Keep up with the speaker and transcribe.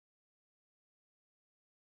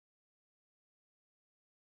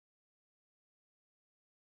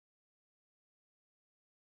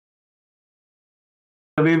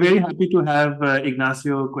We're very happy to have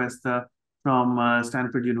Ignacio Cuesta from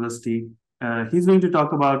Stanford University. He's going to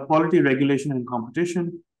talk about quality regulation and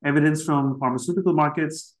competition, evidence from pharmaceutical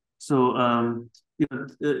markets. So,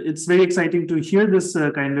 it's very exciting to hear this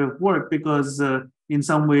kind of work because, in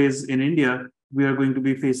some ways, in India, we are going to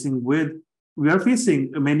be we are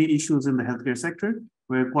facing many issues in the healthcare sector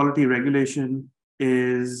where quality regulation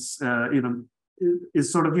is,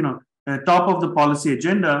 is sort of, top of the policy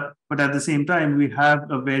agenda, but at the same time, we have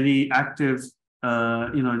a very active,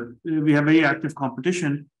 we have very active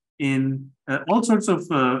competition in all sorts of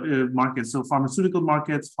markets. So pharmaceutical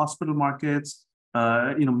markets, hospital markets,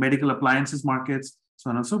 medical appliances markets, so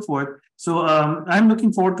on and so forth. So I'm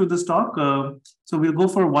looking forward to this talk. So we'll go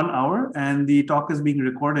for 1 hour, and the talk is being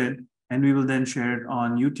recorded, and we will then share it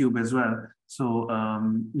on YouTube as well. So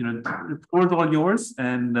the floor is all yours,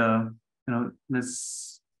 and let's.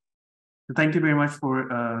 Thank you very much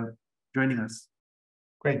for joining us.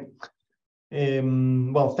 Great.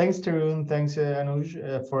 Well, thanks, Tarun. Thanks,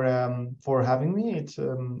 Anuj, for having me. It's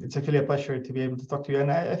actually a pleasure to be able to talk to you. And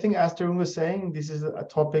I think, as Tarun was saying, this is a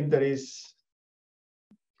topic that is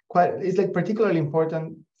particularly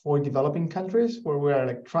important for developing countries, where we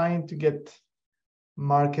are trying to get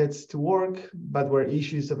markets to work, but where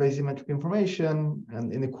issues of asymmetric information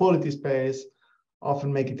and inequality space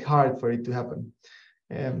often make it hard for it to happen.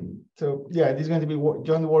 So yeah, this is going to be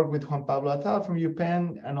joint work with Juan Pablo Attal from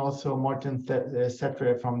UPenn and also Morten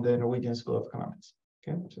Sætre from the Norwegian School of Economics.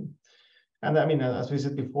 Okay, and I mean, as we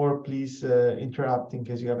said before, please interrupt in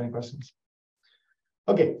case you have any questions.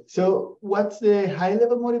 Okay, so what's the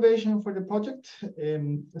high-level motivation for the project?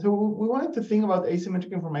 So we wanted to think about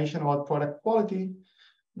asymmetric information about product quality,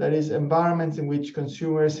 that is, environments in which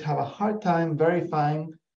consumers have a hard time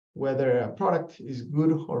verifying whether a product is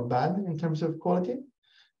good or bad in terms of quality.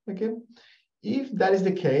 Okay, if that is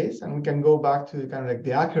the case, and we can go back to kind of the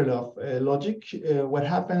Akerlof logic, what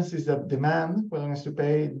happens is that demand, willingness to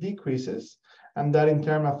pay, decreases, and that in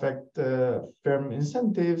turn affect firm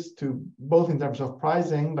incentives to both in terms of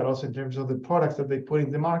pricing, but also in terms of the products that they put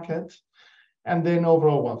in the market, and then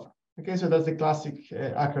overall welfare. Okay, so that's the classic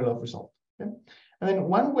Akerlof result. Okay? And then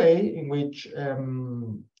one way in which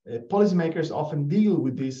policymakers often deal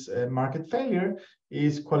with this market failure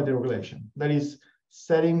is quality regulation. That is,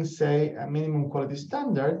 setting, say, a minimum quality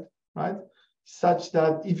standard, right? Such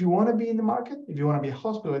that if you want to be in the market, if you want to be a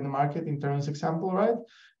hospital in the market, in Tarun's example, right,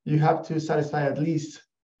 you have to satisfy at least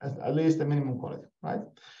the minimum quality, right?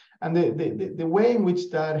 And the way in which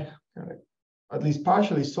that at least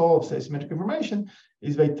partially solves asymmetric information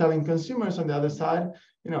is by telling consumers on the other side,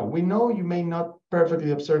 we know you may not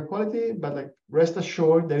perfectly observe quality, but rest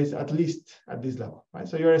assured that is at least at this level, right?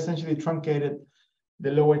 So you're essentially truncated the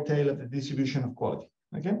lower tail of the distribution of quality,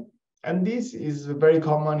 okay? And this is very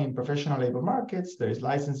common in professional labor markets. There is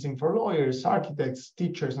licensing for lawyers, architects,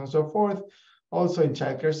 teachers, and so forth. Also in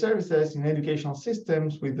childcare services, in educational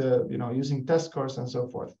systems with using test scores and so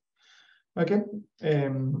forth, okay?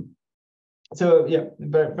 So yeah,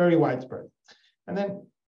 very, very widespread. And then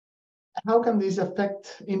how can this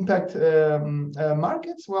impact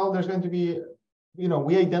markets? Well, there's going to be,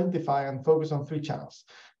 we identify and focus on 3 channels.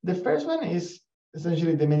 The first one is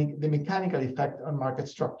essentially the mechanical effect on market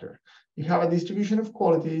structure. You have a distribution of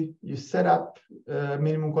quality, you set up a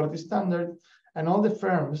minimum quality standard, and all the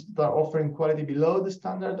firms that are offering quality below the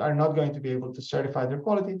standard are not going to be able to certify their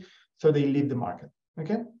quality, so they leave the market,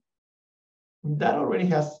 okay? That already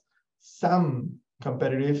has some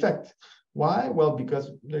competitive effect. Why? Well,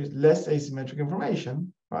 because there's less asymmetric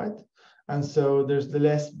information, right? And so there's the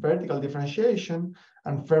less vertical differentiation,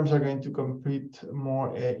 and firms are going to compete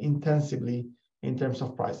more intensively in terms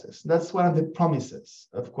of prices. That's one of the promises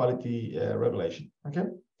of quality regulation, okay?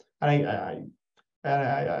 And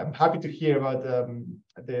I'm happy to hear about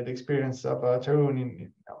the experience of Tarun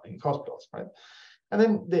in hospitals, right? And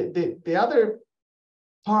then the other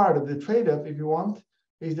part of the trade-off, if you want,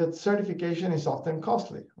 is that certification is often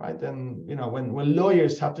costly, right? And when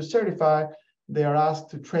lawyers have to certify, they are asked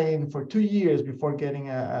to train for 2 years before getting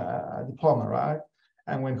a diploma, right?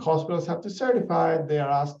 And when hospitals have to certify, they are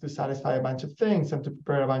asked to satisfy a bunch of things and to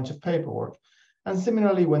prepare a bunch of paperwork. And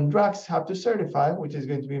similarly, when drugs have to certify, which is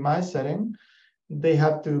going to be my setting, they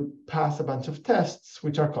have to pass a bunch of tests,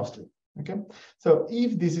 which are costly, okay? So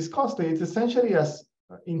if this is costly, it's essentially as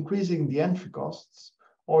increasing the entry costs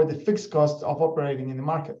or the fixed costs of operating in the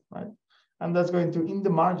market, right? And that's going to, in the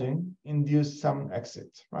margin, induce some exit,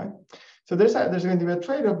 right? So there's going to be a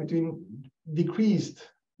trade-off between decreased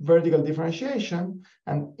vertical differentiation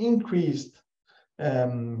and increased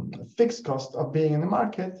fixed cost of being in the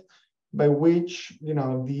market, by which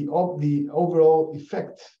the overall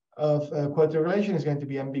effect of quality regulation is going to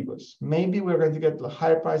be ambiguous. Maybe we're going to get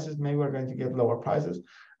higher prices, maybe we're going to get lower prices,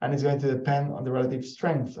 and it's going to depend on the relative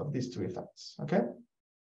strength of these two effects, okay?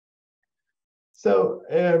 So,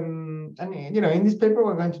 and in this paper,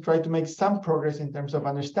 we're going to try to make some progress in terms of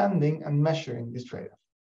understanding and measuring this trade-off.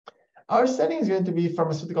 Our setting is going to be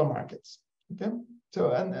pharmaceutical markets, okay?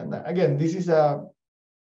 So, and again, this is a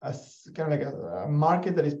kind of like a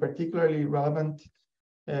market that is particularly relevant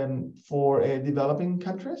for developing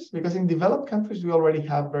countries, because in developed countries, we already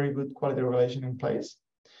have very good quality regulation in place.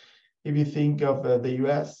 If you think of the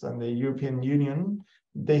US and the European Union,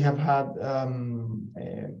 they have had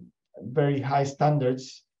very high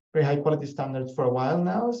standards, very high quality standards for a while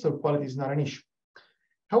now, so quality is not an issue.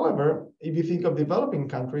 However, if you think of developing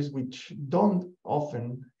countries, which don't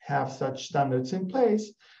often have such standards in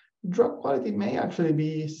place, drug quality may actually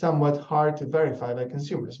be somewhat hard to verify by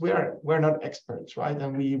consumers. We're not experts, right?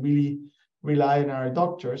 And we really rely on our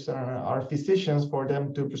doctors and our physicians for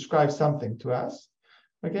them to prescribe something to us,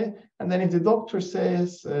 okay? And then if the doctor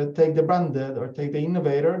says, take the branded or take the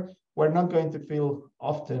innovator, we're not going to feel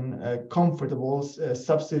often comfortable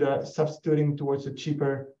substituting towards a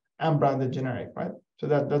cheaper unbranded generic, right? So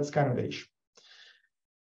that's kind of the issue.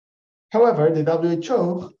 However, the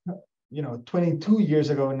WHO, 22 years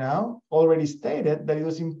ago now, already stated that it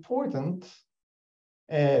was important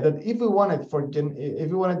that if we wanted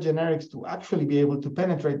generics to actually be able to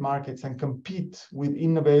penetrate markets and compete with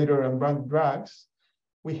innovator and branded drugs,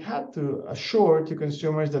 we had to assure to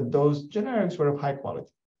consumers that those generics were of high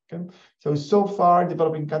quality. Okay? So far,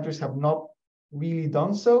 developing countries have not really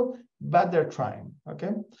done so, but they're trying.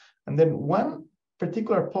 Okay, and then one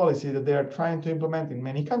particular policy that they are trying to implement in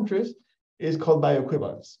many countries is called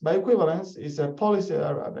bioequivalence. Bioequivalence is a policy,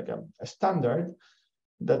 like a standard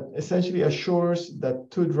that essentially assures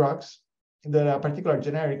that two drugs, that a particular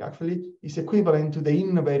generic actually is equivalent to the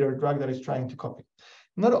innovator drug that is trying to copy.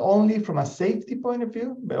 Not only from a safety point of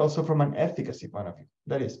view, but also from an efficacy point of view.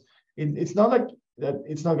 That is, it's not like that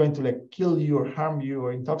it's not going to like kill you or harm you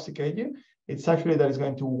or intoxicate you. It's actually that it's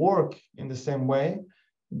going to work in the same way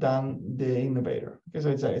than the innovator. Okay,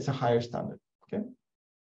 so it's a higher standard. Okay.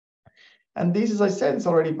 And this, as I said, is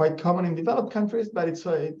already quite common in developed countries, but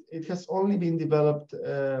it has only been developed,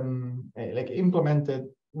 implemented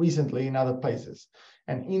recently in other places.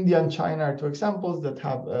 And India and China are two examples that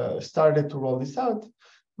have started to roll this out.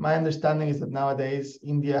 My understanding is that nowadays,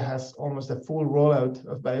 India has almost a full rollout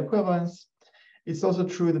of bioequivalence. It's also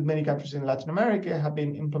true that many countries in Latin America have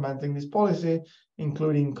been implementing this policy,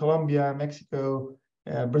 including Colombia, Mexico,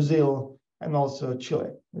 Brazil, and also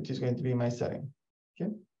Chile, which is going to be my setting.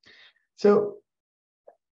 Okay. So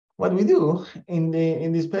what we do in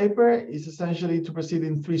this paper is essentially to proceed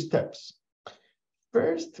in 3 steps.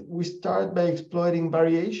 First, we start by exploiting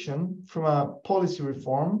variation from a policy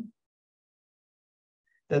reform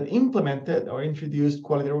that implemented or introduced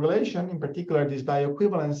quality regulation, in particular this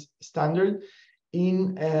bioequivalence standard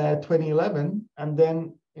in 2011, and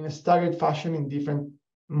then in a staggered fashion in different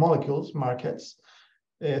molecules, markets,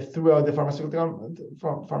 throughout the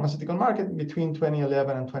pharmaceutical market between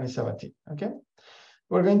 2011 and 2017, okay?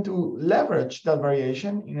 We're going to leverage that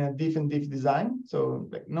variation in a diff and diff design. So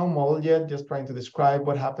like no model yet, just trying to describe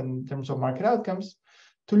what happened in terms of market outcomes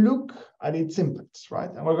to look at its impacts,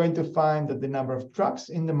 right? And we're going to find that the number of drugs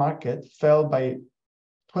in the market fell by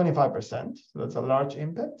 25%. So that's a large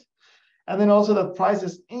impact. And then also that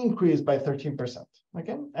prices increased by 13%,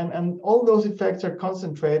 okay? And all those effects are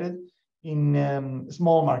concentrated in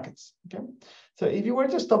small markets, okay? So if you were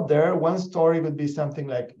to stop there, one story would be something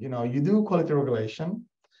like, you do quality regulation,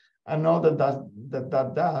 and all that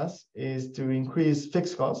does is to increase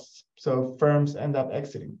fixed costs. So firms end up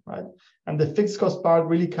exiting, right? And the fixed cost part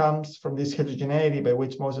really comes from this heterogeneity by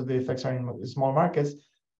which most of the effects are in small markets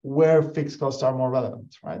where fixed costs are more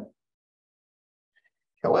relevant, right?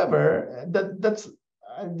 However, that's,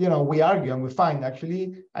 we argue and we find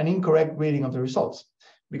actually an incorrect reading of the results,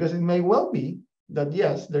 because it may well be that,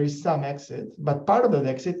 yes, there is some exit, but part of that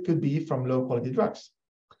exit could be from low quality drugs.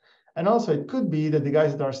 And also it could be that the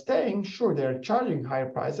guys that are staying, sure, they're charging higher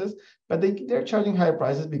prices, but they're charging higher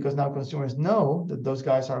prices because now consumers know that those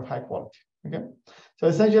guys are of high quality, okay? So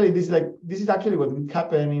essentially, this is actually what would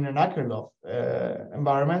happen in an Akerlof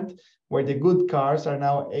environment where the good cars are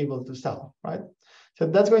now able to sell, right? So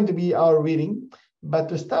that's going to be our reading. But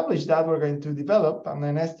to establish that, we're going to develop and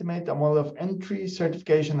then estimate a model of entry,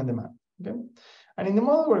 certification, and demand, okay? And in the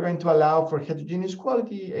model, we're going to allow for heterogeneous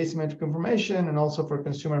quality, asymmetric information, and also for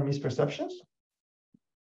consumer misperceptions,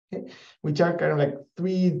 okay? Which are kind of like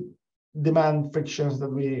 3 demand frictions that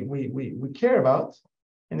we care about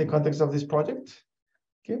in the context of this project,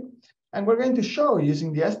 okay? And we're going to show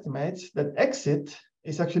using the estimates that exit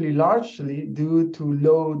is actually largely due to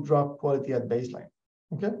low drug quality at baseline.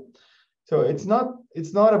 Okay, so it's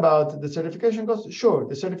not about the certification cost. Sure,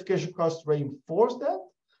 the certification costs reinforce that,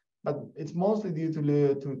 but it's mostly due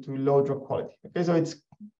to low drug quality. Okay, so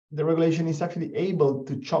the regulation is actually able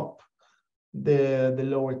to chop the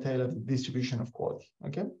lower tail of the distribution of quality.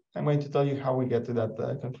 Okay, I'm going to tell you how we get to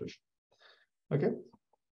that conclusion. Okay,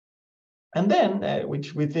 and then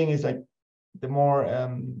which we think is like the more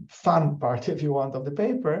fun part, if you want, of the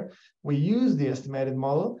paper, we use the estimated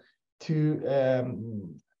model to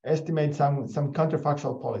estimate some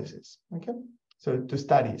counterfactual policies. Okay, so to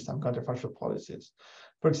study some counterfactual policies.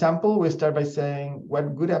 For example, we start by saying what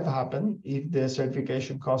would have happened if the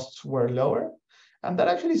certification costs were lower, and that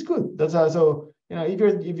actually is good. That's also, you know,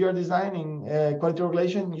 if you're designing quality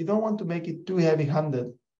regulation, you don't want to make it too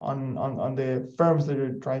heavy-handed on the firms that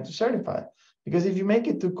you're trying to certify, because if you make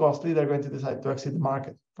it too costly, they're going to decide to exit the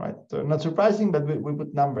market, right? So not surprising, but we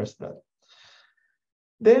put numbers there.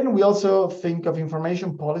 Then we also think of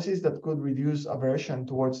information policies that could reduce aversion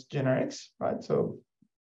towards generics, right? So,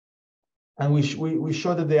 and we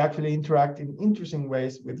show that they actually interact in interesting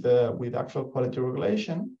ways with actual quality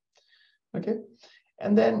regulation. Okay,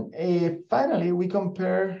 and then finally we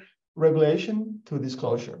compare regulation to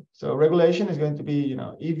disclosure. So regulation is going to be, you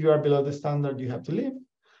know, if you are below the standard, you have to leave.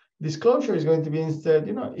 Disclosure is going to be instead,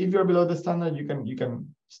 you know, if you're below the standard, you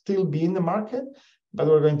can still be in the market, but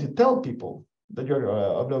we're going to tell people that you're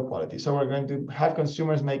of low quality. So we're going to have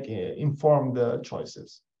consumers make informed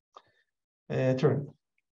choices. Turn.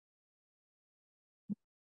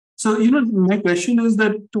 So, you know, my question is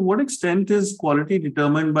that to what extent is quality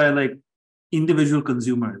determined by like individual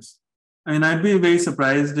consumers? I mean, I'd be very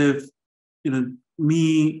surprised if, you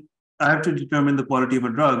know, I have to determine the quality of a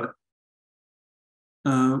drug,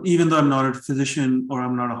 even though I'm not a physician or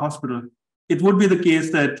I'm not a hospital. It would be the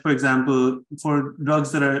case that, for example, for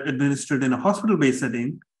drugs that are administered in a hospital-based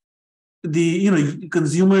setting, the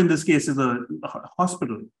consumer in this case is a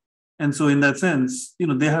hospital, and so in that sense, you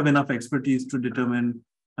know, they have enough expertise to determine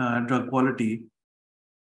drug quality.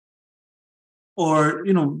 Or,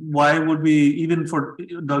 you know, why would we, even for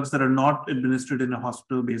drugs that are not administered in a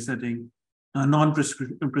hospital-based setting,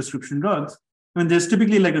 non-prescription drugs, I mean, there's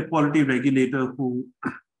typically like a quality regulator who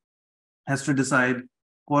has to decide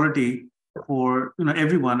quality for, you know,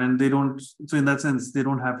 everyone, and they don't. So in that sense, they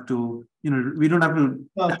don't have to, you know, we don't have to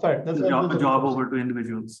a job over to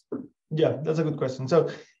individuals. Yeah, that's a good question. So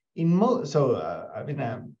I mean,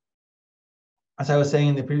 as I was saying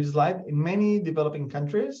in the previous slide, in many developing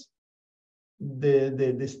countries,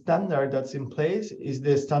 the standard that's in place is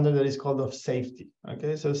the standard that is called of safety.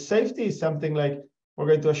 Okay, so safety is something like we're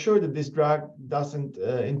going to assure that this drug doesn't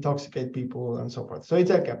intoxicate people and so forth. So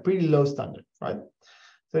it's like a pretty low standard, right?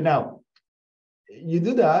 So now you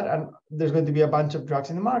do that, and there's going to be a bunch of drugs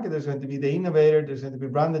in the market. There's going to be the innovator, there's going to be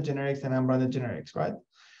branded generics and unbranded generics, right?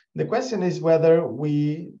 The question is whether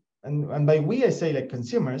we, and by we I say like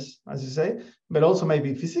consumers, as you say, but also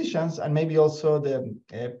maybe physicians and maybe also the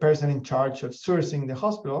person in charge of sourcing the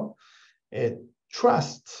hospital,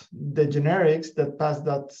 trust the generics that pass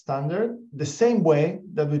that standard the same way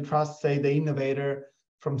that we trust, say, the innovator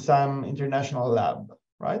from some international lab,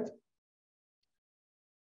 right?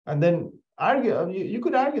 And then you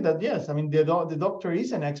could argue that, yes, I mean, the doctor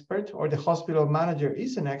is an expert or the hospital manager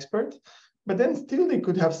is an expert, but then still they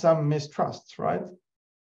could have some mistrust, right?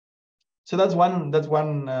 So that's one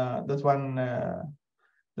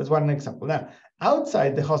example. Now,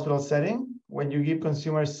 outside the hospital setting, when you give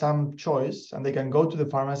consumers some choice and they can go to the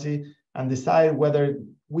pharmacy and decide whether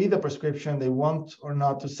with a prescription they want or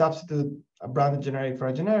not to substitute a branded generic for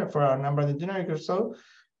a non-branded generic or so,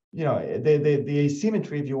 you know, the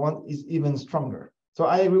asymmetry, if you want, is even stronger. So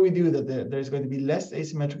I agree with you that there's going to be less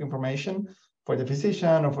asymmetric information for the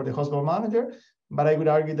physician or for the hospital manager, but I would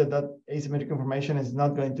argue that asymmetric information is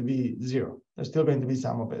not going to be zero. There's still going to be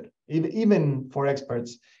some of it, even for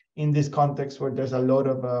experts in this context where there's a lot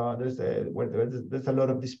of there's a lot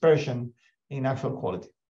of dispersion in actual quality.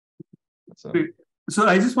 So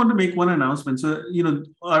I just want to make one announcement. So, you know,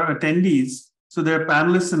 our attendees. So there are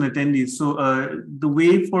panelists and attendees. So the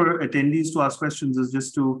way for attendees to ask questions is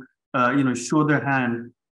just to, you know, show their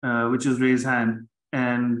hand, which is raise hand,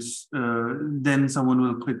 and then someone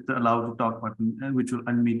will click the allow to talk button, which will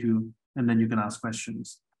unmute you, and then you can ask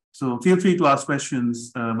questions. So feel free to ask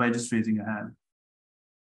questions by just raising your hand.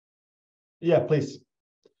 Yeah, please.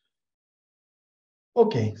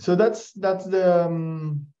 Okay, so that's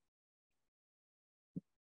the.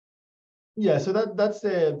 Yeah, so that's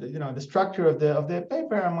the the structure of the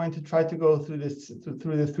paper. I'm going to try to go through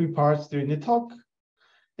the 3 parts during the talk.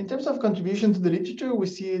 In terms of contribution to the literature, we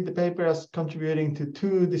see the paper as contributing to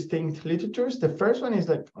two distinct literatures. The first one is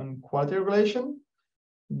like on quality regulation.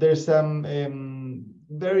 There's some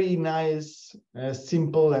very nice,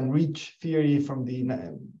 simple and rich theory from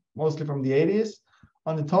mostly from the 80s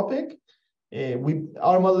on the topic.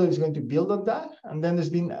 Our model is going to build on that. And then there's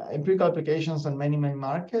been empirical applications on many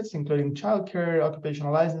markets, including childcare,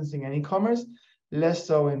 occupational licensing, and e-commerce, less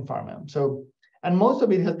so in pharma. So, and most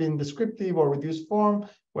of it has been descriptive or reduced form,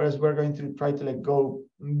 whereas we're going to try to go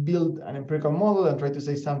build an empirical model and try to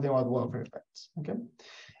say something about welfare effects, okay?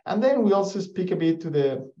 And then we also speak a bit to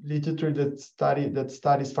the literature that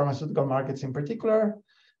studies pharmaceutical markets in particular.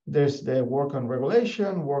 There's the work on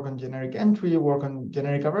regulation, work on generic entry, work on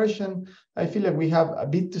generic aversion. I feel like we have a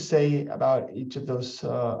bit to say about each of those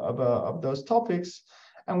topics,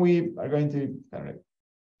 and we are going to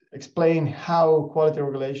explain how quality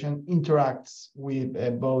regulation interacts with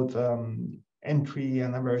both entry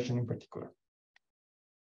and aversion in particular.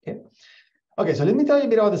 Okay, so let me tell you a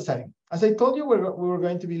bit about the setting. As I told you, we were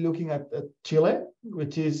going to be looking at Chile,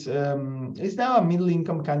 which is it's now a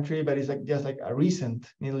middle-income country, but it's just like a recent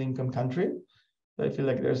middle-income country. So I feel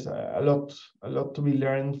like there's a lot to be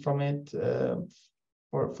learned from it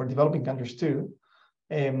for developing countries too.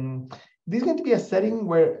 This is going to be a setting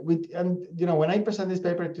where, when I present this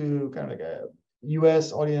paper to kind of like a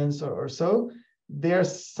US audience or so, they're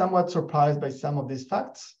somewhat surprised by some of these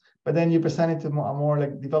facts. But then you present it to a more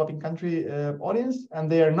like developing country audience,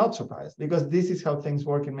 and they are not surprised because this is how things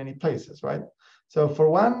work in many places, right? So for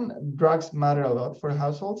one, drugs matter a lot for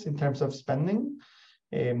households in terms of spending.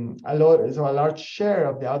 A large share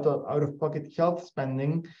of the out-of-pocket health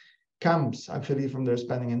spending comes actually from their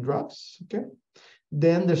spending in drugs, okay?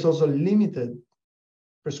 Then there's also limited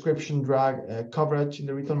prescription drug coverage in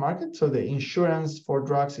the retail market. So the insurance for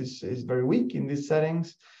drugs is very weak in these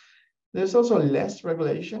settings. There's also less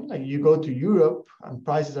regulation. Like you go to Europe and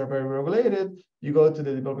prices are very regulated. You go to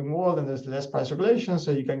the developing world and there's less price regulation.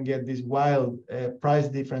 So you can get these wild price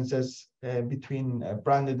differences between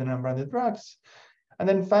branded and unbranded drugs. And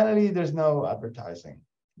then finally, there's no advertising.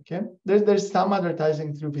 Okay, there's some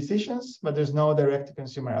advertising through physicians, but there's no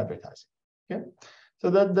direct-to-consumer advertising. Okay, so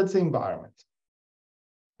that's the environment.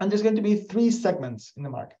 And there's going to be three segments in the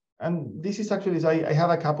market. And this is actually, so I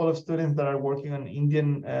have a couple of students that are working on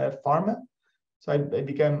Indian pharma. So I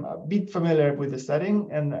became a bit familiar with the setting.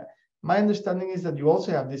 And my understanding is that you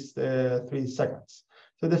also have these three segments.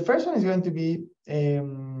 So the first one is going to be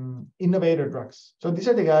innovator drugs. So these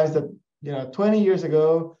are the guys that 20 years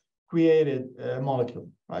ago created a molecule,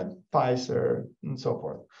 right? Pfizer and so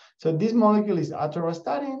forth. So this molecule is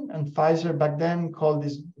atorvastatin, and Pfizer back then called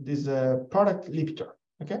this product Lipitor,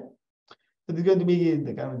 okay? So it's going to be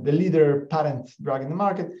the leader patent drug in the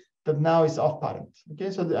market that now is off patent. Okay,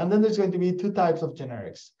 so and then there's going to be two types of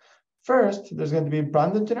generics. First, there's going to be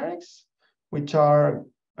branded generics, which are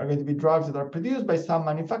going to be drugs that are produced by some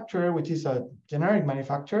manufacturer, which is a generic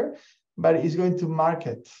manufacturer, but is going to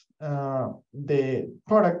market the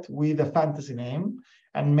product with a fantasy name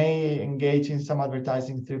and may engage in some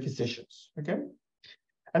advertising through physicians. Okay.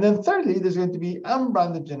 And then thirdly, there's going to be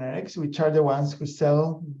unbranded generics, which are the ones who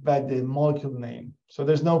sell by the molecule name. So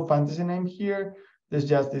there's no fantasy name here. There's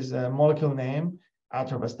just this molecule name,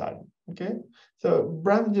 atorvastatin, okay? So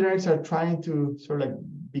branded generics are trying to sort of like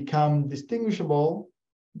become distinguishable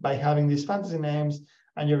by having these fantasy names,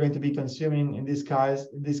 and you're going to be consuming, in this case,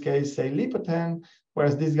 say Lipoten,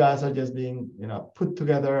 whereas these guys are just being, put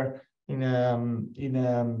together in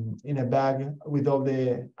a bag with all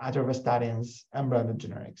the atorvastatins and branded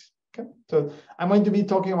generics. Okay, so I'm going to be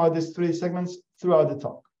talking about these three segments throughout the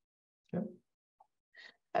talk. Okay,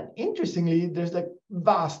 and interestingly, there's like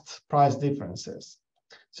vast price differences.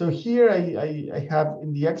 So here I have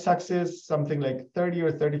in the x-axis something like 30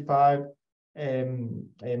 or 35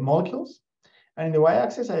 molecules, and in the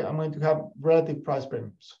y-axis I'm going to have relative price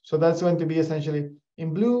premiums. So that's going to be essentially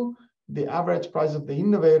in blue the average price of the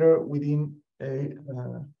innovator within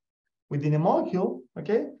a molecule,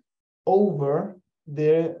 okay, over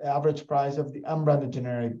the average price of the unbranded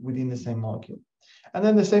generic within the same molecule. And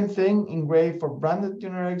then the same thing in gray for branded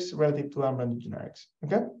generics relative to unbranded generics,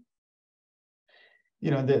 okay?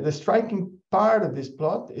 The striking part of this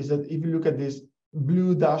plot is that if you look at this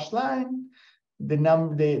blue dashed line,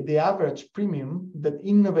 the average premium that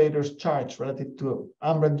innovators charge relative to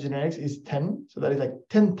unbranded generics is 10. So that is like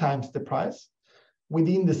 10 times the price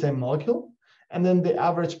within the same molecule. And then the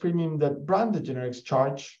average premium that branded generics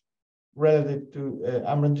charge relative to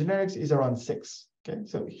unbranded generics is around 6. Okay,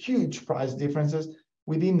 so huge price differences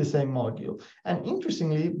within the same molecule. And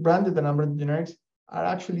interestingly, branded and unbranded generics are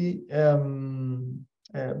actually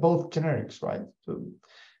both generics, right? So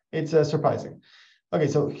It's surprising. Okay,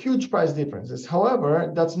 so huge price differences.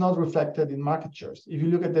 However, that's not reflected in market shares. If you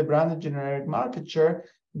look at the branded generic market share,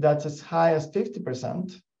 that's as high as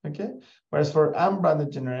 50%. Okay, whereas for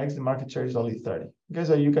unbranded generics, the market share is only 30. Okay,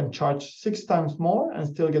 so you can charge 6 times more and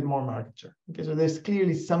still get more market share. Okay, so there's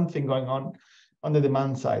clearly something going on the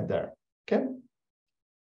demand side there. Okay,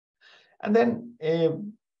 and then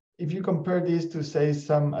if you compare this to, say,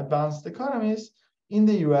 some advanced economies, in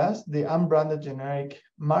the US, the unbranded generic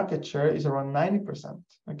market share is around 90%.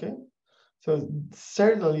 Okay, so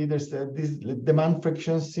certainly there's these demand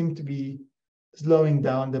frictions seem to be slowing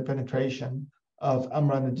down the penetration of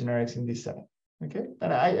unbranded generics in this setting. Okay,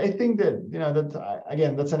 and I think that, you know, that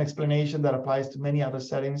again, that's an explanation that applies to many other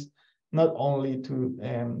settings, not only to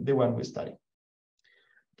the one we study.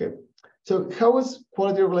 Okay, so how was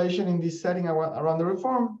quality regulation in this setting around the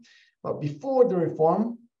reform? Well, before the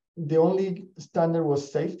reform, the only standard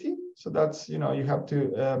was safety. So that's, you know, you have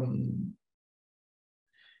to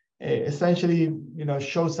essentially, you know,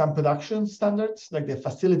 show some production standards, like the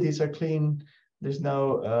facilities are clean, there's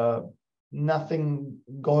no nothing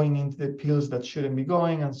going into the pills that shouldn't be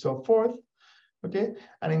going, and so forth. Okay,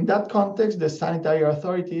 and in that context, the sanitary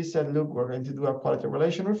authorities said, look, we're going to do a quality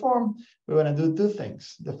regulation reform. We want to do 2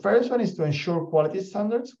 things. The first one is to ensure quality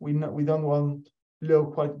standards. We don't want low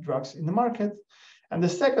quality drugs in the market. And the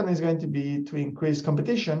second is going to be to increase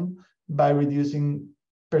competition by reducing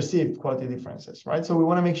perceived quality differences, right? So we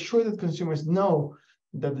want to make sure that consumers know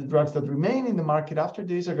that the drugs that remain in the market after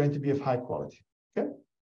this are going to be of high quality, okay?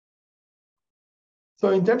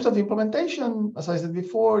 So in terms of implementation, as I said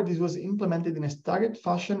before, this was implemented in a staggered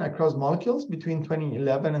fashion across molecules between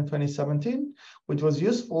 2011 and 2017, which was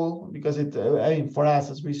useful because it, I mean, for us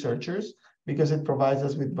as researchers, because it provides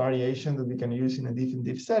us with variation that we can use in a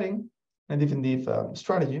diff setting, a diff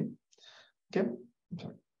strategy. Okay.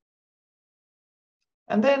 Sorry.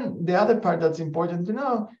 And then the other part that's important to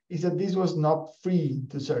know is that this was not free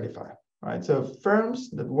to certify, right? So firms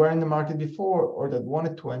that were in the market before or that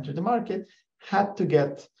wanted to enter the market had to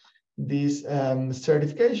get this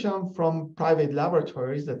certification from private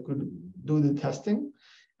laboratories that could do the testing,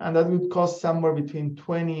 and that would cost somewhere between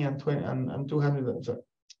between $50,000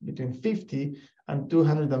 and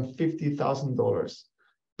 $250,000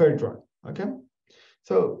 per drug. Okay,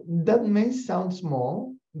 so that may sound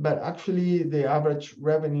small, but actually the average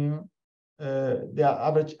revenue, the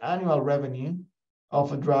average annual revenue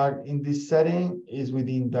of a drug in this setting is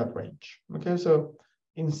within that range. Okay, so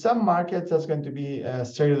in some markets, that's going to be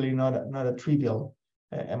certainly not a trivial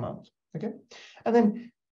amount. Okay, and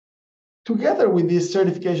then together with these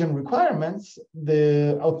certification requirements,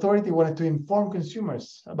 the authority wanted to inform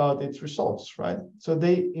consumers about its results, right? So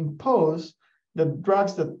they imposed the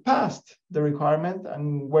drugs that passed the requirement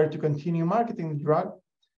and were to continue marketing the drug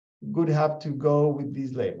would have to go with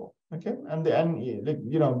this label. Okay, and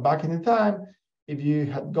you know, back in the time, if you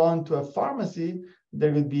had gone to a pharmacy,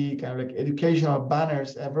 there would be kind of like educational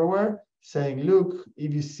banners everywhere saying, look,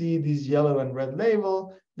 if you see this yellow and red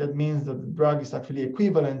label, that means that the drug is actually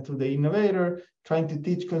equivalent to the innovator, trying to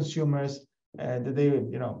teach consumers that they,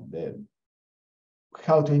 you know,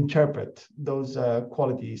 how to interpret those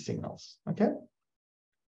quality signals. Okay.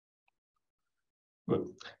 Good.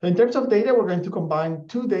 So in terms of data, we're going to combine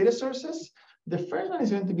 2 data sources. The first one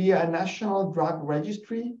is going to be a national drug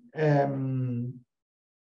registry,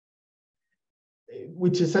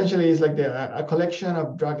 which essentially is like a collection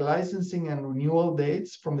of drug licensing and renewal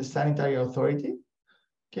dates from the sanitary authority.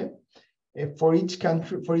 Okay, for each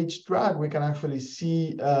country, for each drug, we can actually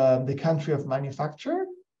see the country of manufacture.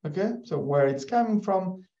 Okay, so where it's coming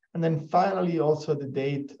from, and then finally also the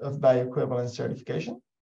date of bioequivalence certification.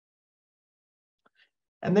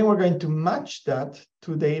 And then we're going to match that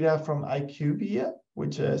to data from IQVIA,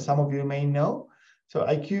 which some of you may know. So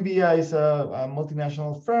IQVIA is a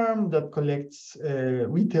multinational firm that collects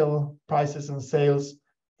retail prices and sales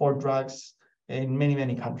for drugs in many,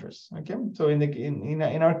 many countries. Okay, so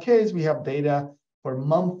in our case, we have data for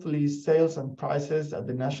monthly sales and prices at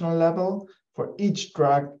the national level for each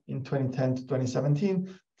drug in 2010 to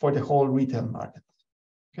 2017 for the whole retail market.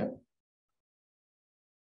 Okay.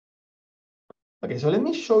 Okay, so let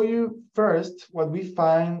me show you first what we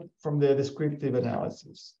find from the descriptive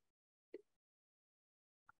analysis.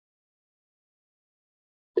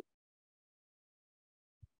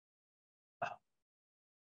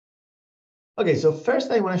 Okay, so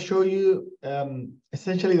first I want to show you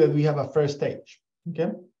essentially that we have a first stage.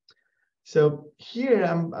 Okay, so here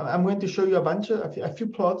I'm going to show you a few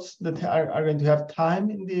plots that are going to have time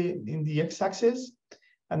in the x-axis,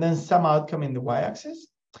 and then some outcome in the y-axis.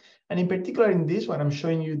 And in particular, in this one, I'm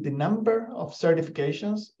showing you the number of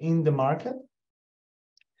certifications in the market.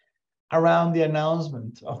 around the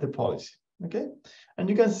announcement of the policy. Okay, and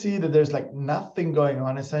you can see that there's like nothing going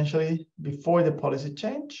on essentially before the policy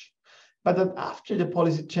change, but that after the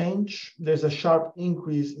policy change, there's a sharp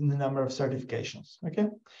increase in the number of certifications. Okay,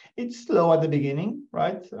 it's slow at the beginning,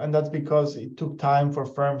 right? And that's because it took time for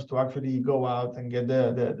firms to actually go out and get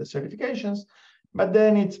the certifications, but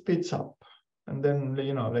then it speeds up. And then,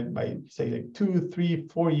 you know, like by say like 2, 3,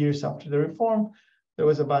 4 years after the reform, there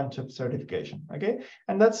was a bunch of certification. Okay,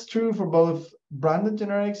 and that's true for both branded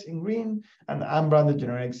generics in green and unbranded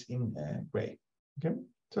generics in gray. Okay,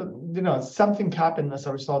 so you know something happened as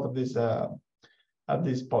a result of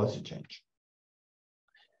this policy change.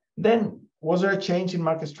 Then, was there a change in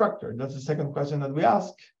market structure? That's the second question that we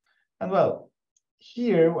ask. And well,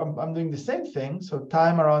 here I'm doing the same thing. So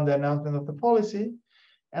time around the announcement of the policy,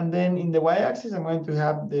 and then in the y-axis I'm going to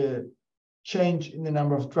have the change in the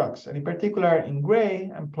number of drugs. And in particular, in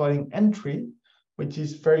gray, I'm plotting entry, which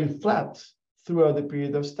is fairly flat throughout the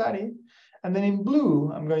period of study. And then in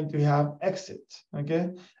blue, I'm going to have exit, okay?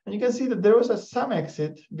 And you can see that there was some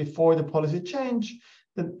exit before the policy change,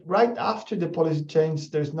 that right after the policy change,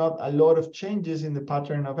 there's not a lot of changes in the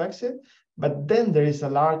pattern of exit, but then there is a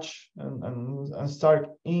large and stark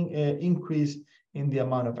increase in the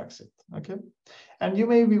amount of exit, okay? And you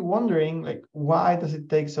may be wondering, like, why does it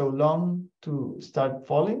take so long to start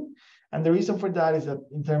falling? And the reason for that is that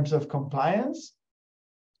in terms of compliance,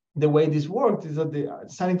 the way this worked is that the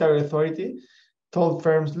sanitary authority told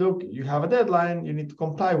firms, look, you have a deadline, you need to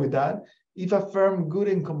comply with that. If a firm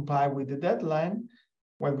couldn't comply with the deadline,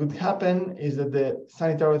 what would happen is that the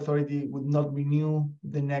sanitary authority would not renew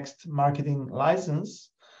the next marketing license,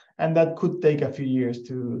 and that could take a few years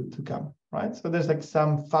to come, right? So there's like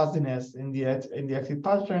some fuzziness in the exit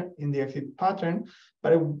pattern,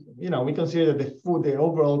 but you know, we consider that the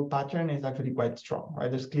overall pattern is actually quite strong,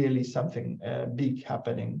 right? There's clearly something big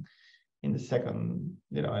happening in the second,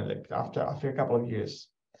 you know, like after a couple of years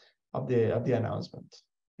of the announcement.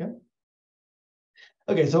 Okay.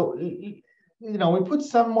 Okay, so you know, we put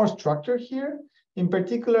some more structure here. In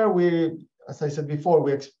particular, as I said before,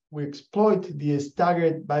 we exploit the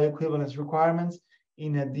staggered bioequivalence requirements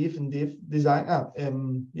in a diff and diff design.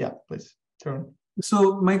 Yeah, please turn.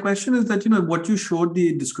 So my question is that, you know, what you showed,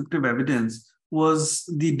 the descriptive evidence, was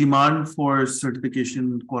the demand for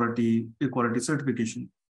certification, quality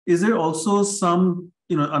certification. Is there also some,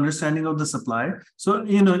 you know, understanding of the supply? So,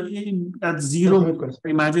 you know, at zero,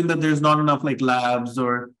 imagine that there's not enough like labs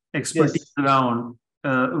or expertise around,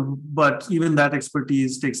 but even that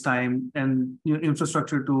expertise takes time, and you know,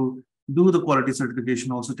 infrastructure to do the quality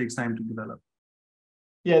certification also takes time to develop.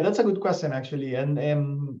 Yeah, that's a good question actually,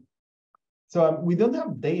 and so we don't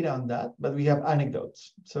have data on that, but we have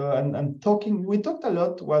anecdotes. So we talked a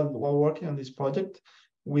lot while working on this project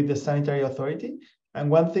with the sanitary authority, and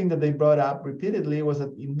one thing that they brought up repeatedly was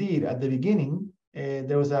that indeed at the beginning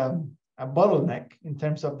there was a bottleneck in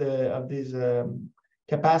terms of this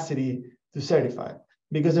capacity to certify,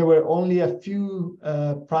 because there were only a few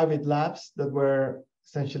private labs that were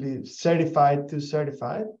essentially certified to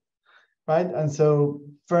certified, right? And so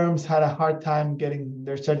firms had a hard time getting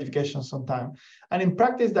their certifications on time. And in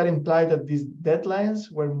practice, that implied that these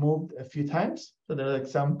deadlines were moved a few times. So there are like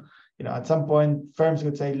some, you know, at some point, firms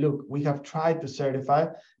would say, look, we have tried to certify,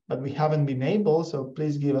 but we haven't been able, so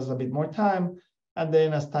please give us a bit more time. And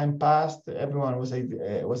then as time passed, everyone was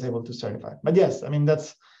able to certify. But yes, I mean,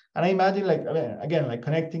 that's, and I imagine like, again, like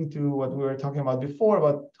connecting to what we were talking about before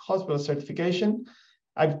about hospital certification,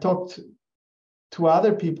 I've talked to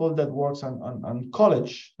other people that works on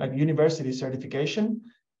college, like university certification,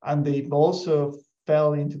 and they also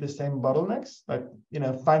fell into the same bottlenecks, like, you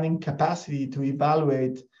know, finding capacity to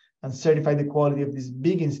evaluate and certify the quality of these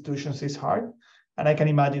big institutions is hard. And I can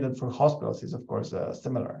imagine that for hospitals is, of course,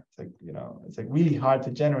 similar. It's like, you know, it's like really hard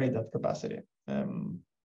to generate that capacity.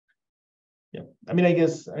 Yeah, I mean, I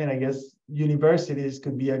guess universities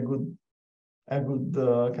could be a good kind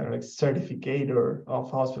of like certificator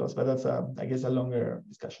of hospitals, but that's I guess a longer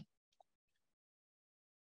discussion.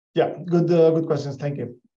 Yeah, good questions. Thank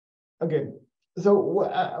you. Okay,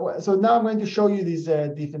 so now I'm going to show you these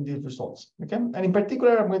different results. Okay, and in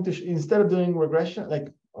particular, I'm going to instead of doing regression,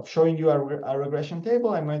 like of showing you a regression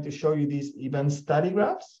table, I'm going to show you these event study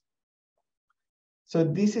graphs. So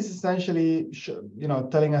this is essentially, you know,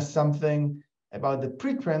 telling us something about the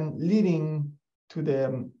pre-trend leading to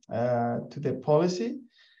the policy,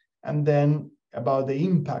 and then about the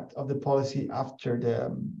impact of the policy after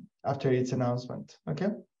its announcement. Okay,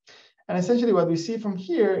 and essentially what we see from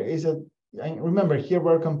here is that, remember here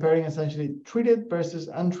we're comparing essentially treated versus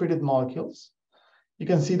untreated molecules. You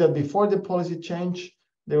can see that before the policy change,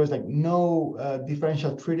 there was like no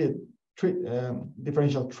differential treated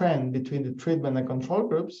differential trend between the treatment and control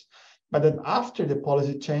groups, but that after the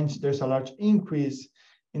policy change, there's a large increase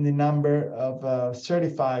in the number of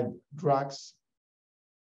certified drugs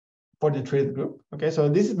for the treated group. Okay, so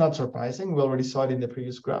this is not surprising. We already saw it in the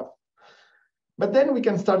previous graph. But then we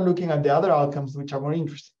can start looking at the other outcomes, which are more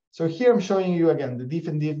interesting. So here I'm showing you again the diff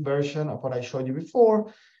and diff version of what I showed you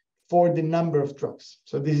before for the number of drugs.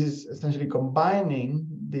 So this is essentially combining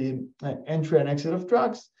the entry and exit of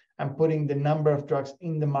drugs and putting the number of drugs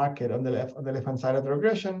in the market on the left-hand side of the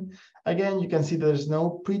regression. Again, you can see there's no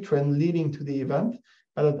pre-trend leading to the event,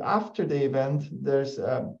 but that after the event, there's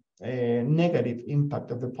a negative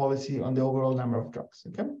impact of the policy on the overall number of drugs.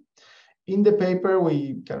 Okay. In the paper,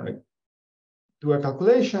 we kind of do a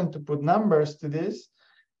calculation to put numbers to this,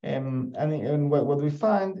 and what we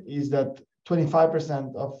find is that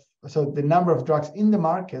 25% of, so the number of drugs in the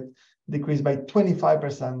market decreased by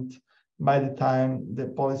 25% by the time the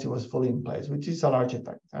policy was fully in place, which is a large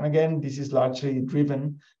effect. And again, this is largely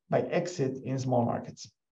driven by exit in small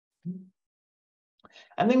markets.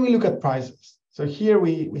 And then we look at prices. So here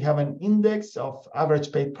we have an index of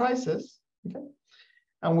average paid prices, okay?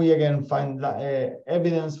 And we again find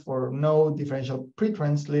evidence for no differential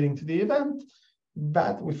pretrends leading to the event,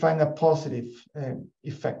 but we find a positive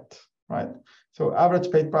effect, right? So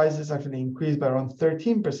average paid prices actually increased by around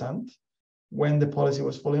 13% when the policy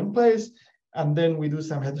was fully in place. And then we do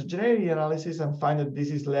some heterogeneity analysis and find that this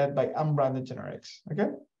is led by unbranded generics, okay?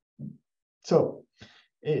 So,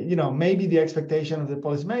 maybe the expectation of the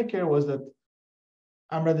policymaker was that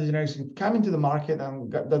unbranded generics would come into the market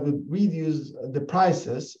and that would reduce the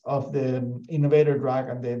prices of the innovator drug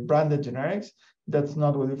and the branded generics. That's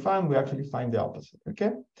not what we find. We actually find the opposite,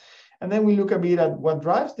 okay? And then we look a bit at what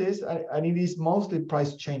drives this, and it is mostly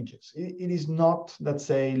price changes. It is not that,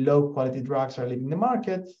 say, low quality drugs are leaving the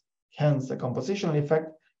market, hence a compositional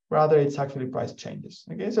effect. Rather, it's actually price changes,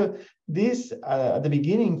 okay? So this, at the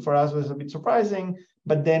beginning for us was a bit surprising,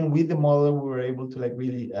 but then with the model, we were able to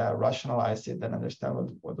really rationalize it and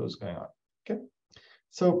understand what was going on, okay?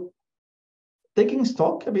 So taking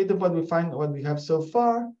stock a bit of what we find, what we have so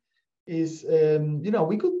far is,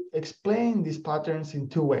 we could explain these patterns in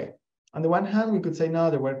two ways. On the one hand, we could say, no,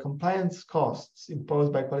 there were compliance costs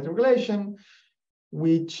imposed by quality regulation,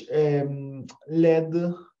 which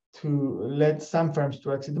led some firms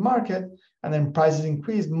to exit the market, and then prices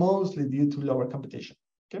increased mostly due to lower competition,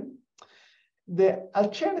 okay? The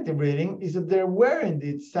alternative reading is that there were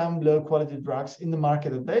indeed some low quality drugs in the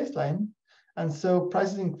market at baseline, and so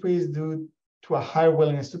prices increased due to a higher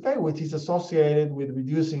willingness to pay, which is associated with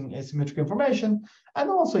reducing asymmetric information, and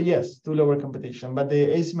also, yes, to lower competition. But the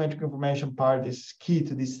asymmetric information part is key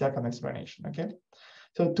to this second explanation, okay?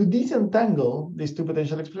 So to disentangle these two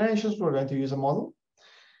potential explanations, we're going to use a model.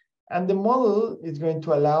 And the model is going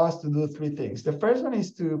to allow us to do three things. The first one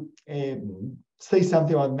is to say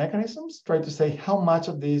something about mechanisms, try to say how much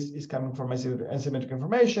of this is coming from asymmetric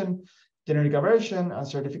information, generic aversion, and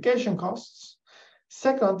certification costs.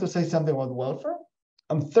 Second, to say something about welfare.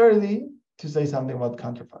 And thirdly, to say something about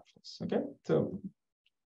counterfactuals, okay? So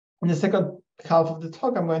in the second half of the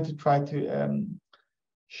talk, I'm going to try to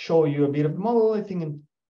show you a bit of the model. I think,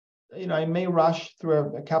 I may rush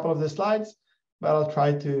through a couple of the slides, but I'll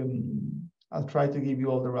try to give you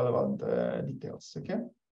all the relevant details, okay?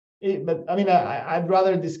 I'd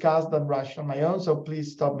rather discuss than rush on my own, so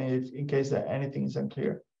please stop me in case that anything is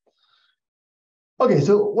unclear. Okay,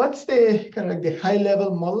 so what's the kind of the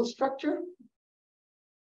high-level model structure?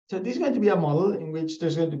 So this is going to be a model in which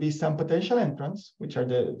there's going to be some potential entrants, which are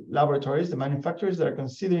the laboratories, the manufacturers that are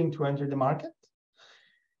considering to enter the market.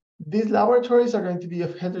 These laboratories are going to be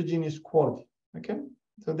of heterogeneous quality, okay?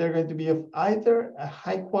 So they're going to be of either a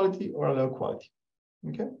high quality or a low quality,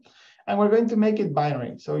 okay? And we're going to make it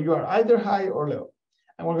binary. So you are either high or low.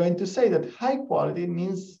 And we're going to say that high quality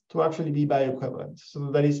means to actually be bioequivalent.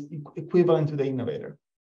 So that is equivalent to the innovator,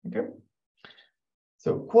 okay?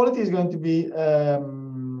 So quality is going to be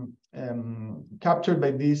captured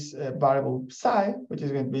by this variable psi, which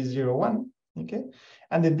is going to be 0, 1, okay?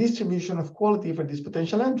 And the distribution of quality for this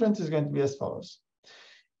potential entrance is going to be as follows.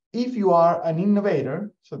 If you are an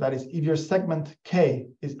innovator, so that is if your segment K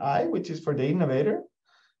is I, which is for the innovator,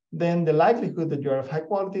 then the likelihood that you're of high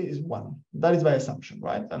quality is 1. That is by assumption,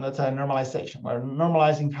 right? And that's a normalization. We're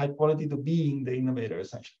normalizing high quality to being the innovator,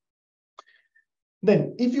 essentially.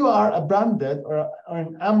 Then, if you are a branded or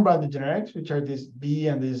an unbranded generics, which are this B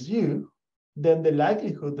and this U, then the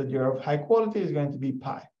likelihood that you're of high quality is going to be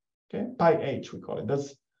pi, okay? Pi H, we call it.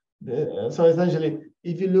 That's so essentially,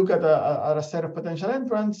 if you look at a set of potential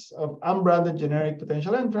entrants, of unbranded generic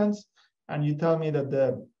potential entrants, and you tell me that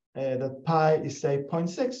the that pi is say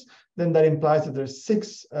 0.6, then that implies that there's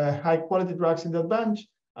 6 high quality drugs in that bunch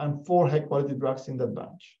and 4 high quality drugs in that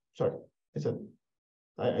bunch. Sorry, I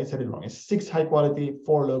said it wrong. It's 6 high quality,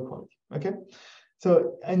 4 low quality. Okay.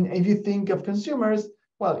 So, and if you think of consumers,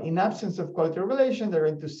 well, in absence of quality regulation, they're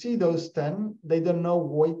going to see those 10. They don't know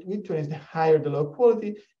which one is the high or the low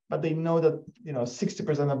quality, but they know that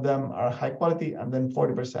 60% of them are high quality, and then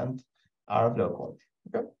 40% are of low quality.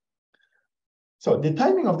 Okay. So the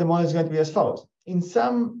timing of the model is going to be as follows. In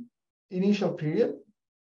some initial period,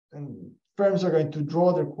 and firms are going to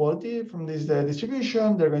draw their quality from this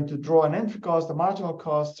distribution. They're going to draw an entry cost, a marginal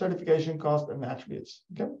cost, certification cost, and attributes.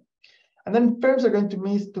 Okay. And then firms are going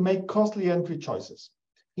to make costly entry choices.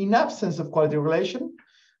 In absence of quality regulation,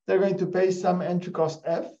 they're going to pay some entry cost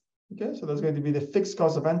F. Okay, so that's going to be the fixed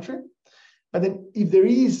cost of entry. But then if there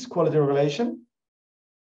is quality regulation,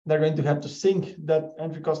 they're going to have to sink that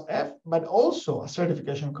entry cost F, but also a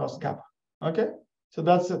certification cost kappa. Okay, so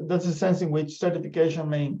that's a sense in which certification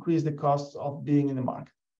may increase the costs of being in the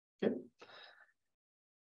market.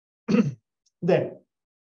 Okay. Then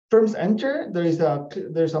firms enter,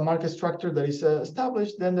 there's a market structure that is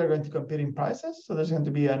established, then they're going to compete in prices. So there's going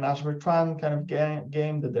to be an Nash-Bertrand kind of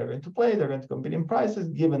game that they're going to play. They're going to compete in prices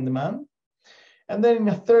given demand. And then in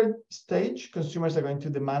a third stage, consumers are going to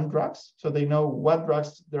demand drugs. So they know what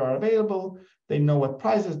drugs there are available. They know what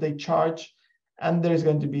prices they charge. And there's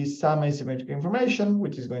going to be some asymmetric information,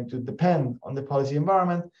 which is going to depend on the policy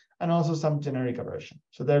environment, and also some generic aversion.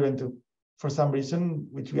 So they're going to, for some reason,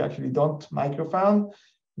 which we actually don't microfound,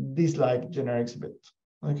 dislike generics a bit.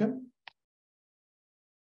 Okay.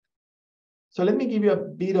 So let me give you a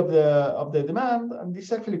bit of the demand, and this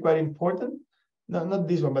is actually quite important. No, not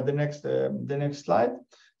this one, but the next slide.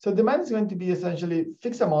 So demand is going to be essentially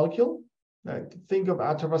fix a molecule. Like think of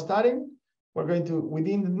atorvastatin. We're going to,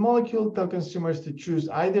 within the molecule, tell consumers to choose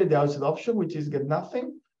either the outside option, which is get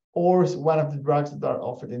nothing, or one of the drugs that are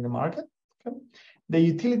offered in the market. Okay. The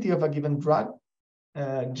utility of a given drug,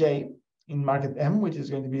 J, in market M, which is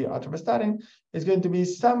going to be atorvastatin, is going to be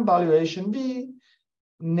some valuation V,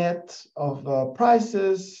 net of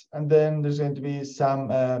prices, and then there's going to be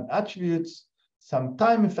some attributes, some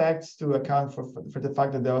time effects to account for the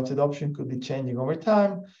fact that the outside option could be changing over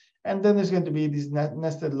time. And then there's going to be this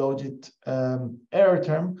nested logit error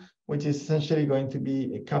term, which is essentially going to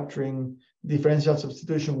be capturing differential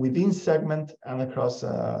substitution within segment and across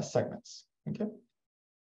segments. Okay.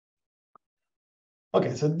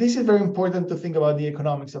 Okay, so this is very important to think about the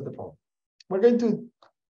economics of the problem. We're going to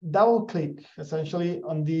double click essentially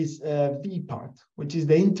on this V part, which is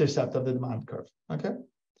the intercept of the demand curve. Okay.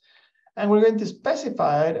 And we're going to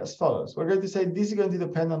specify it as follows. We're going to say this is going to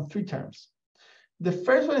depend on 3 terms. The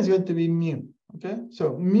first one is going to be mu. Okay,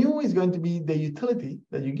 so mu is going to be the utility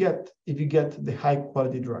that you get if you get the high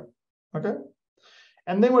quality drug. Okay,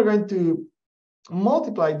 and then we're going to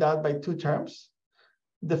multiply that by 2 terms.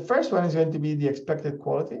 The first one is going to be the expected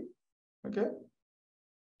quality. Okay,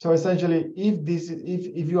 so essentially,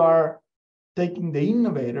 if you are taking the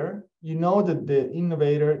innovator, you know that the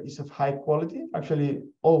innovator is of high quality, actually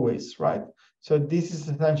always, right? So this is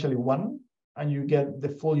essentially 1, and you get the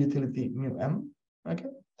full utility mu m. Okay,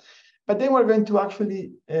 but then we're going to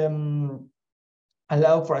actually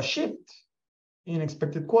allow for a shift in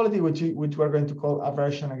expected quality, which we're going to call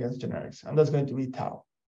aversion against generics, and that's going to be tau.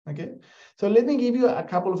 Okay, so let me give you a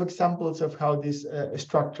couple of examples of how this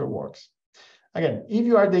structure works. Again, if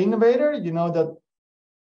you are the innovator, you know that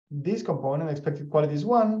this component, expected quality, is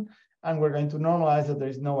 1, and we're going to normalize that there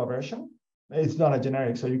is no aversion. It's not a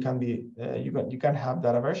generic, so you can be you can have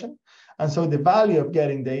that aversion, and so the value of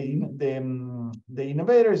getting the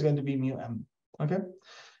innovator is going to be mu m. Okay.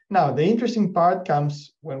 Now the interesting part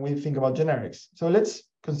comes when we think about generics. So let's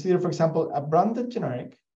consider, for example, a branded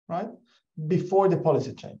generic, right? Before the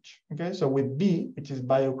policy change. Okay. So with B, which is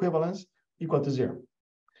bioequivalence, equal to 0,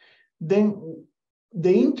 then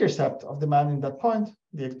the intercept of demand in that point,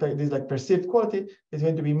 this like perceived quality, is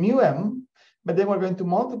going to be mu m. But then we're going to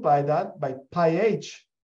multiply that by pi h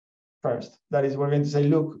first. That is, we're going to say,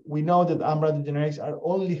 look, we know that unbranded generics are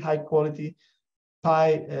only high quality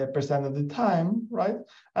pi percent of the time, right?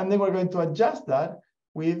 And then we're going to adjust that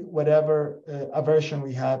with whatever aversion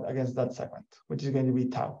we have against that segment, which is going to be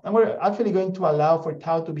tau. And we're actually going to allow for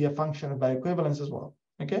tau to be a function of bioequivalence as well,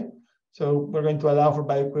 okay? So we're going to allow for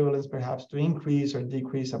bioequivalence perhaps to increase or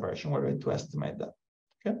decrease aversion. We're going to estimate that,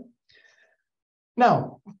 okay?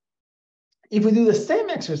 Now, if we do the same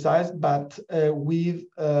exercise, but with,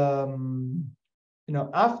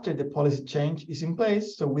 after the policy change is in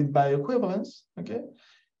place, so with bioequivalence, okay,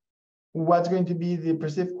 what's going to be the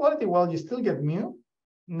perceived quality? Well, you still get mu.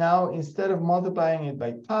 now instead of multiplying it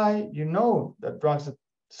by pi, you know that drugs that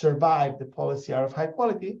survive the policy are of high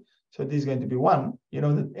quality. So this is going to be 1. You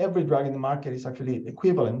know that every drug in the market is actually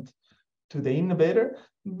equivalent to the innovator,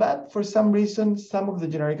 but for some reason, some of the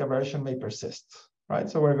generic aversion may persist, right?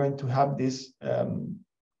 So we're going to have this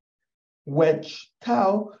wedge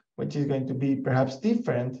tau, which is going to be perhaps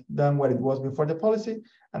different than what it was before the policy.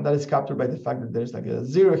 And that is captured by the fact that there's like a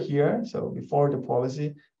 0 here, so before the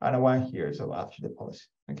policy, and a 1 here, so after the policy,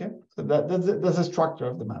 okay? So that's a structure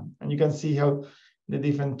of demand. And you can see how the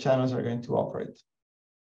different channels are going to operate,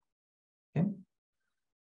 okay?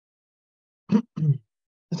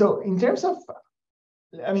 So in terms of,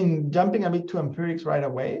 I mean, jumping a bit to empirics right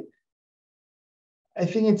away, I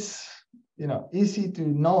think it's easy to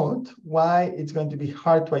note why it's going to be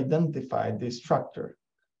hard to identify this structure.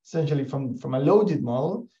 Essentially, from a loaded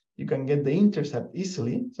model, you can get the intercept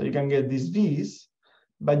easily, so you can get these V's,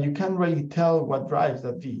 but you can't really tell what drives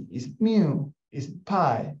that V. Is it mu? Is it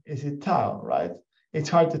pi? Is it tau, right? It's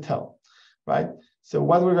hard to tell, right? So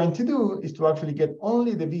what we're going to do is to actually get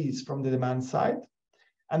only the V's from the demand side,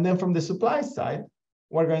 and then from the supply side,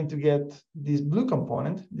 we're going to get this blue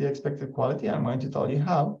component, the expected quality. I'm going to tell you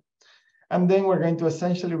how. And then we're going to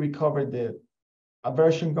essentially recover the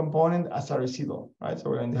aversion component as a residual, right? So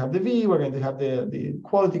we're going to have the V, we're going to have the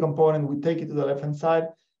quality component, we take it to the left-hand side,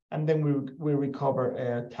 and then we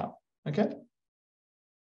recover tau, okay?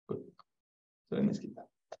 Good. So let me skip that.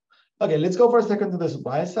 Okay, let's go for a second to the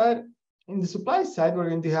supply side. In the supply side, we're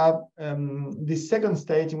going to have the second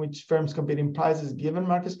stage in which firms compete in prices given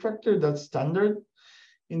market structure, that's standard.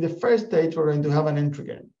 In the first stage, we're going to have an entry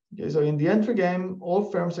game. Okay, so in the entry game,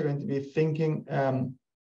 all firms are going to be thinking,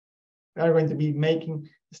 are going to be making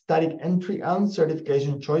static entry and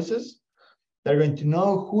certification choices. They're going to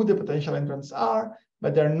know who the potential entrants are,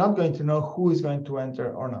 but they're not going to know who is going to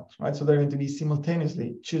enter or not, right? So they're going to be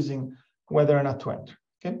simultaneously choosing whether or not to enter,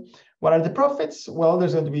 okay? What are the profits? Well,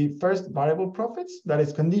 there's going to be first variable profits, that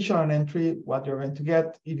is conditional on entry, what you're going to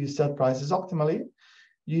get if you set prices optimally.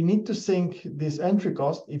 You need to sync this entry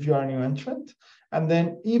cost if you are a new entrant. And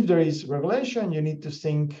then if there is regulation, you need to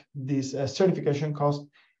sync this certification cost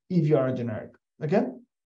if you are a generic, okay?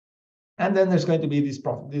 And then there's going to be this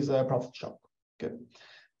profit shock, okay?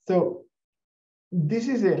 So this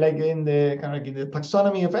is like in the kind of like in the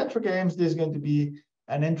taxonomy of entry games, there's going to be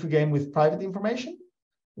an entry game with private information,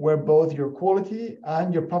 where both your quality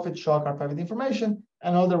and your profit shock are private information,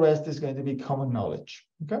 and all the rest is going to be common knowledge,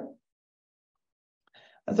 okay?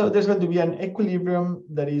 And so there's going to be an equilibrium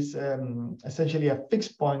that is essentially a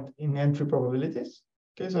fixed point in entry probabilities.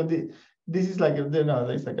 Okay, so this is like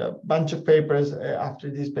there's like a bunch of papers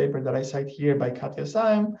after this paper that I cite here by Katja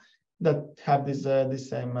Syme that have this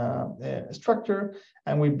same structure,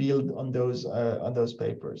 and we build on those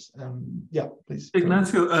papers. Yeah, please.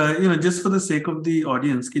 Ignacio, just for the sake of the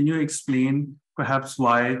audience, can you explain perhaps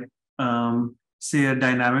why, say, a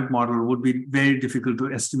dynamic model would be very difficult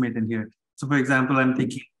to estimate in here? So, for example, I'm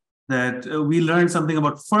thinking that we learned something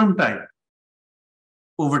about firm type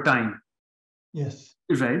over time. Yes.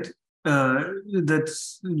 Right? That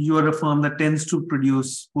you are a firm that tends to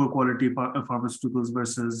produce poor quality pharmaceuticals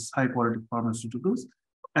versus high quality pharmaceuticals.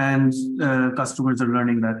 And customers are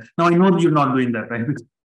learning that. Now, I know you're not doing that, right?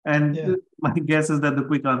 And my guess is that the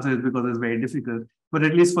quick answer is because it's very difficult. But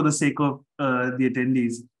at least for the sake of the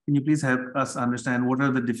attendees, can you please help us understand what are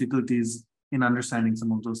the difficulties in understanding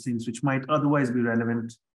some of those things which might otherwise be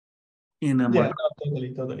relevant in a market?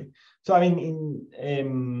 No, totally. So I mean,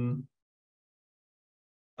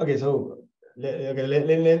 okay, so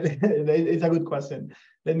it's a good question.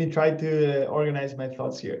 Let me try to organize my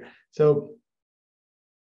thoughts here. So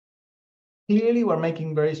clearly, we're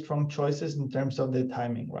making very strong choices in terms of the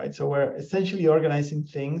timing, right? So we're essentially organizing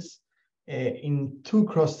things in two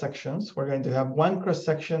cross sections. We're going to have one cross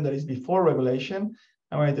section that is before regulation.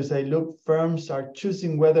 I'm going to say, look, firms are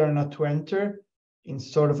choosing whether or not to enter in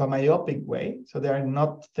sort of a myopic way. So they are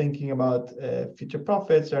not thinking about future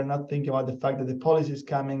profits. They're not thinking about the fact that the policy is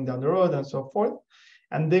coming down the road and so forth.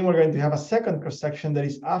 And then we're going to have a second cross-section that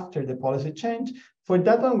is after the policy change. For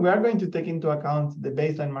that one, we are going to take into account the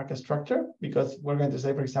baseline market structure, because we're going to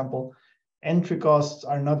say, for example, entry costs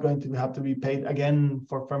are not going to have to be paid again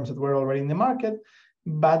for firms that were already in the market.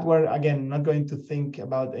 But we're, again, not going to think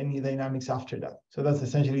about any dynamics after that. So that's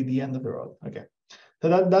essentially the end of the road. Okay.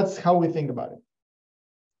 So that's how we think about it.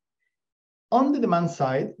 On the demand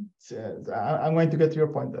side, I'm going to get to your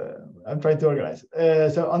point. I'm trying to organize.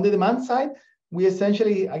 So on the demand side, we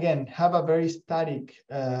essentially, again, have a very static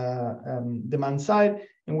demand side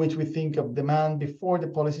in which we think of demand before the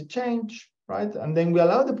policy change, right? And then we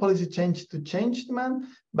allow the policy change to change demand,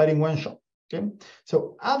 but in one shot. Okay,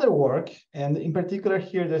 so other work, and in particular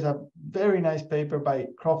here, there's a very nice paper by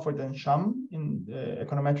Crawford and Shum in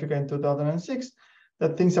Econometrica in 2006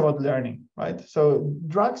 that thinks about learning, right? So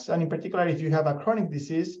drugs, and in particular, if you have a chronic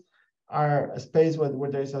disease, are a space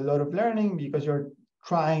where there's a lot of learning because you're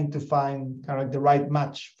trying to find kind of like the right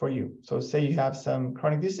match for you. So say you have some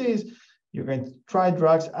chronic disease, you're going to try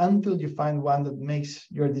drugs until you find one that makes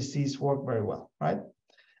your disease work very well, right?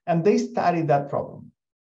 And they studied that problem.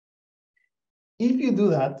 If you do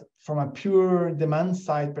that from a pure demand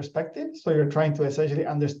side perspective, so you're trying to essentially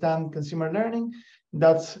understand consumer learning,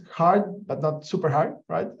 that's hard, but not super hard,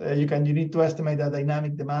 right? You need to estimate a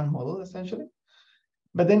dynamic demand model essentially.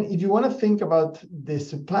 But then if you want to think about the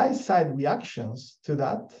supply side reactions to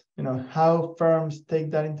that, how firms take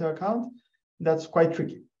that into account, that's quite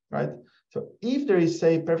tricky, right? So if there is,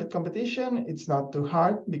 say, perfect competition, it's not too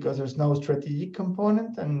hard because there's no strategic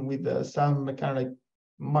component, and with some kind of like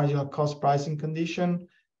marginal cost pricing condition,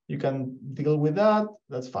 you can deal with that.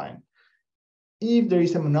 That's fine. If there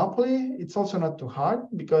is a monopoly, it's also not too hard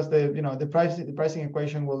because the pricing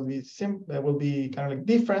equation will be kind of like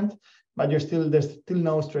different, but there's still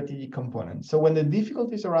no strategic component. So when the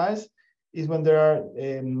difficulties arise is when there are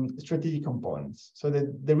strategic components. So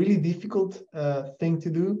the really difficult thing to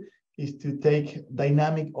do is to take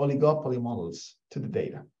dynamic oligopoly models to the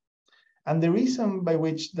data. And the reason by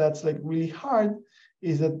which that's like really hard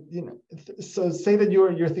is that, so say that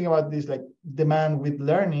you're thinking about this like demand with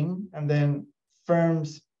learning, and then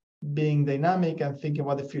firms being dynamic and thinking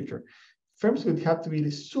about the future. Firms would have to be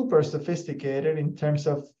super sophisticated in terms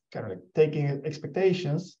of kind of like taking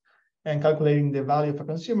expectations and calculating the value of a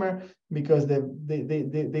consumer, because they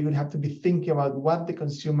would have to be thinking about what the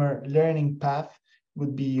consumer learning path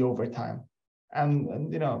would be over time.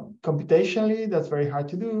 And computationally, that's very hard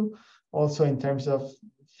to do. Also in terms of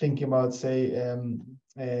thinking about, say,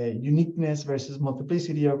 uniqueness versus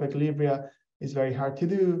multiplicity of equilibria is very hard to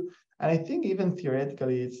do. And I think even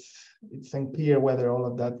theoretically, it's unclear whether all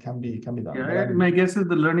of that can be done. Yeah, my guess is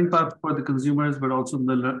the learning path for the consumers, but also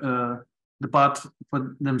the path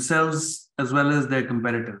for themselves as well as their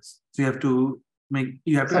competitors. So you have to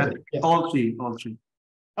add yes. all three.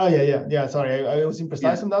 Oh yeah. Sorry, I was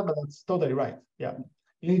imprecise on that, but that's totally right. Yeah,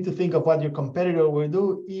 you need to think of what your competitor will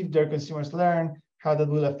do if their consumers learn, how that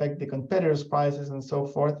will affect the competitors' prices and so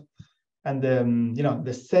forth. And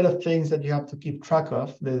the set of things that you have to keep track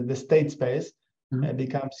of, the state space,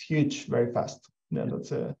 becomes huge very fast. Yeah,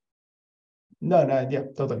 that's yeah,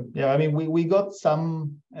 totally. Yeah, I mean, we got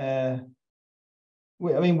some.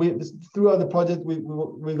 Throughout the project,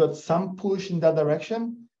 we got some push in that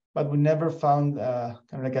direction, but we never found kind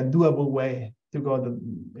of like a doable way to go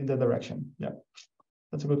in that direction. Yeah,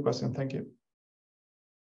 that's a good question. Thank you.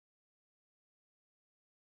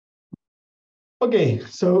 Okay,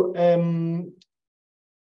 so I'm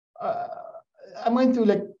going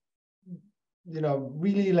to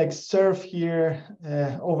really serve here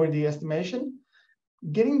over the estimation.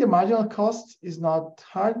 Getting the marginal cost is not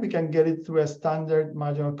hard. We can get it through a standard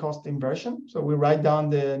marginal cost inversion. So we write down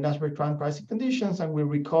the Nash-Bertrand pricing conditions and we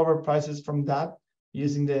recover prices from that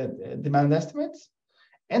using the demand estimates.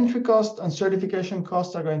 Entry cost and certification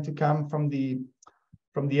costs are going to come from the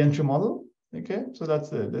entry model. Okay, so that's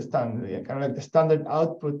the standard, kind of like the standard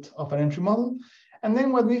output of an entry model. And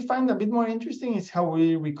then what we find a bit more interesting is how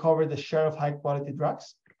we recover the share of high quality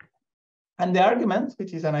drugs. And the argument,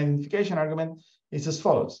 which is an identification argument, is as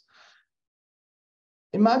follows.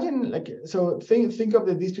 Imagine, think of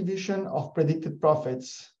the distribution of predicted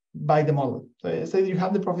profits by the model. So say you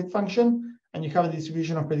have the profit function and you have a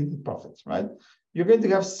distribution of predicted profits, right? You're going to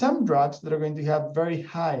have some drugs that are going to have very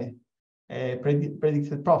high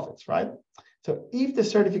predicted profits, right? So if the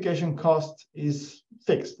certification cost is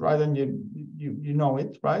fixed, right, and you know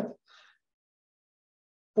it, right?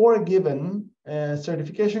 For a given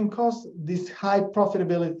certification cost, these high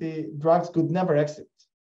profitability drugs could never exit,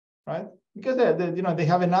 right? Because they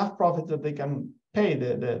have enough profit that they can pay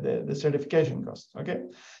the certification cost. Okay,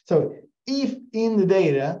 so if in the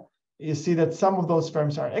data you see that some of those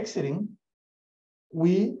firms are exiting,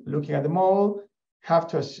 we, looking at the model, have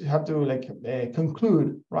to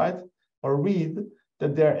conclude, right, or read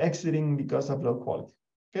that they're exiting because of low quality.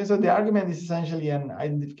 Okay, so the argument is essentially an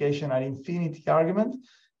identification ad infinity argument,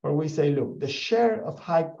 where we say, look, the share of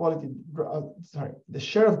the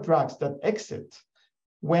share of drugs that exit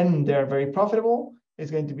when they're very profitable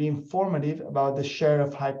is going to be informative about the share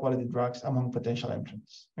of high quality drugs among potential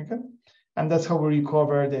entrants. Okay, and that's how we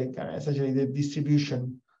recover essentially the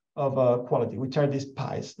distribution of quality, which are these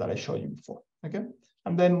pies that I showed you before. Okay,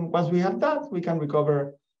 and then once we have that, we can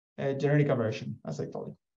recover generic aversion, as I told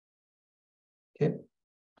you. Okay.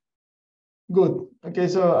 Good. Okay,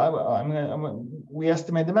 so we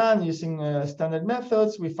estimate demand using standard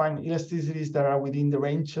methods. We find elasticities that are within the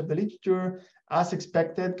range of the literature. As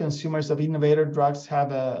expected, consumers of innovator drugs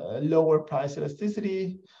have a lower price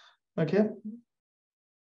elasticity. Okay,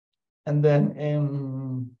 and then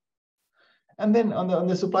on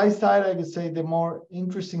the supply side, I would say the more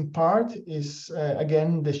interesting part is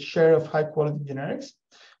again the share of high quality generics,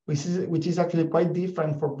 which is actually quite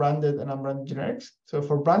different for branded and unbranded generics. So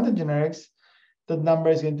for branded generics, the number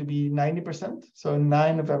is going to be 90%. So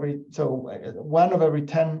 1 of every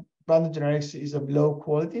 10 branded generics is of low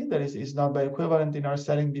quality, that is not bioequivalent in our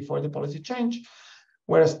setting before the policy change,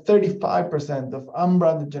 whereas 35% of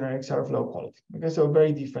unbranded generics are of low quality. Okay, so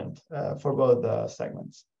very different for both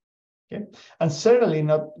segments. Okay, and certainly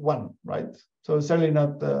not one, right? So certainly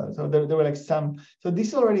not. So there were like some. So this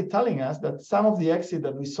is already telling us that some of the exit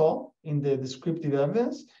that we saw in the descriptive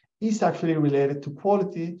evidence is actually related to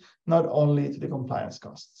quality, not only to the compliance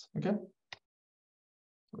costs. Okay.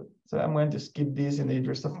 So I'm going to skip this in the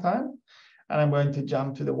interest of time, and I'm going to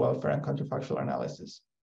jump to the welfare and counterfactual analysis.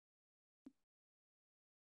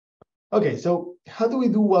 Okay, so how do we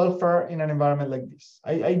do welfare in an environment like this?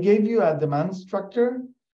 I gave you a demand structure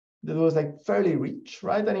that was like fairly rich,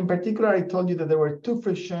 right? And in particular, I told you that there were two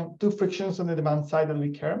frictions on the demand side that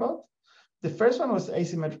we care about. The first one was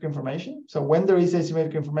asymmetric information. So when there is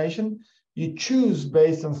asymmetric information, you choose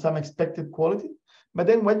based on some expected quality, but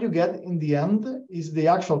then what you get in the end is the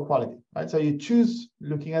actual quality, right? So you choose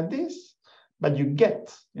looking at this, but you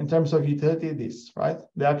get in terms of utility this, right?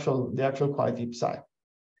 The actual quality side.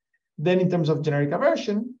 Then in terms of generic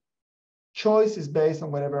aversion, choice is based on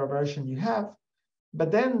whatever aversion you have. But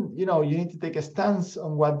then, you need to take a stance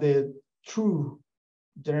on what the true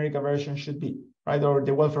generic aversion should be, right? Or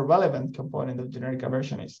the welfare relevant component of generic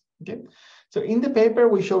aversion is, okay? So in the paper,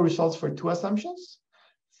 we show results for two assumptions.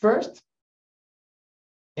 First,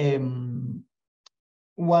 one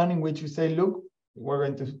in which we say, look, we're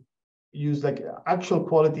going to use like actual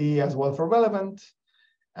quality as welfare relevant.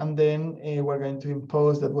 And then we're going to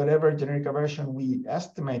impose that whatever generic aversion we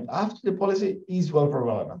estimate after the policy is welfare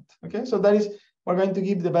relevant, okay? So that is, we're going to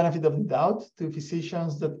give the benefit of the doubt to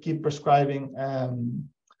physicians that keep prescribing,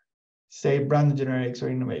 say, branded generics or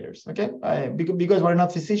innovators. Okay, because we're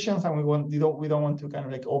not physicians and we don't want to kind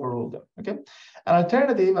of like overrule them. Okay, an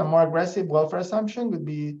alternative, a more aggressive welfare assumption would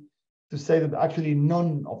be to say that actually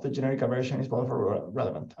none of the generic aversion is welfare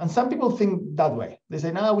relevant. And some people think that way. They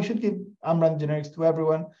say, no, we should give unbranded generics to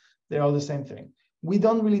everyone. They're all the same thing. We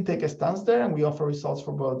don't really take a stance there, and we offer results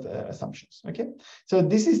for both assumptions. Okay, so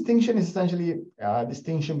this distinction is essentially a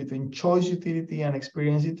distinction between choice utility and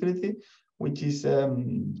experience utility, which is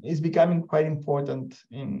becoming quite important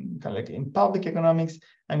in kind of like in public economics,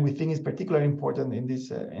 and we think is particularly important in this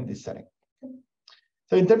setting. Okay.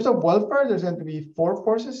 So in terms of welfare, there's going to be 4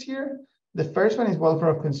 forces here. The first one is welfare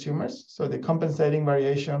of consumers, so the compensating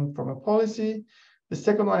variation from a policy. The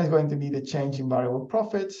second one is going to be the change in variable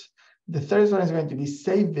profits. The third one is going to be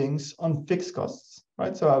savings on fixed costs,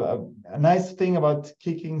 right? So a nice thing about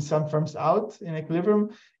kicking some firms out in equilibrium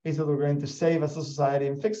is that we're going to save as a society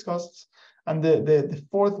in fixed costs. And the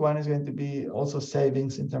fourth one is going to be also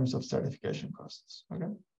savings in terms of certification costs,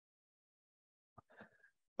 okay?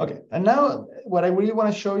 Okay, and now what I really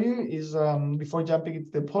want to show you is, before jumping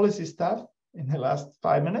into the policy stuff in the last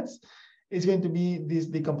 5 minutes, is going to be this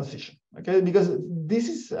decomposition, okay? Because this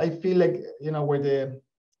is, I feel like, where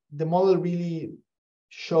the model really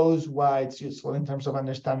shows why it's useful in terms of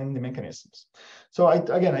understanding the mechanisms. So I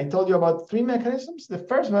told you about 3 mechanisms. The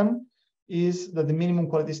first one is that the minimum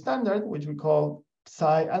quality standard, which we call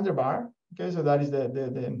psi underbar, okay? So that is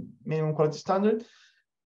the minimum quality standard.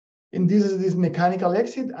 And this is this mechanical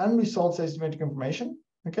exit and results asymmetric information,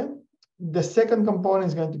 okay? The second component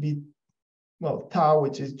is going to be, well, tau,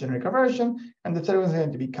 which is generic aversion, and the third one is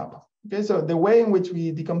going to be kappa, okay? So the way in which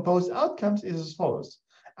we decompose outcomes is as follows.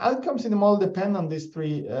 Outcomes in the model depend on these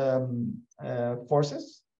 3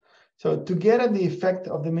 forces. So to get at the effect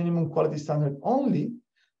of the minimum quality standard only,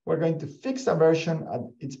 we're going to fix aversion at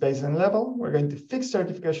its baseline level. We're going to fix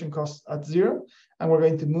certification costs at 0. And we're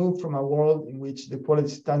going to move from a world in which the quality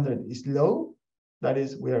standard is low, that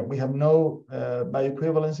is, we have no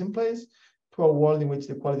bioequivalence in place, to a world in which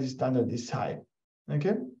the quality standard is high.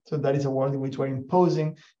 Okay, so that is a world in which we're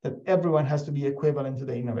imposing that everyone has to be equivalent to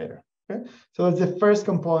the innovator. Okay, so that's the first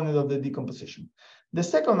component of the decomposition. The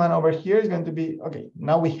second one over here is going to be, okay,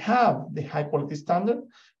 now we have the high quality standard.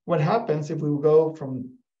 What happens if we go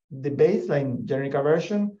from the baseline generic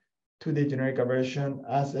aversion to the generic aversion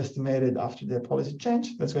as estimated after the policy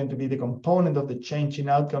change? That's going to be the component of the change in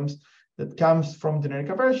outcomes that comes from generic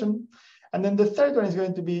aversion. And then the third one is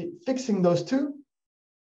going to be fixing those two,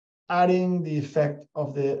 adding the effect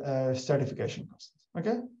of the certification costs,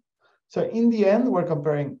 okay? So in the end, we're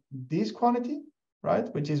comparing this quantity, right,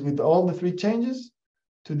 which is with all the three changes,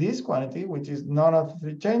 to this quantity, which is none of the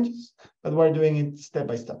three changes, but we're doing it step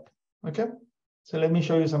by step, okay? So let me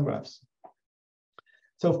show you some graphs.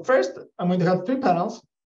 So first, I'm going to have three panels,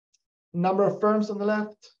 number of firms on the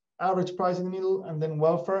left, average price in the middle, and then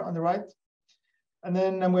welfare on the right. And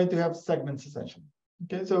then I'm going to have segments essentially.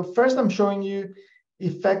 Okay, so first I'm showing you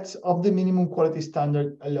effects of the minimum quality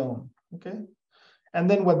standard alone. Okay, and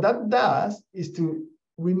then what that does is to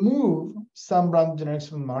remove some brand generics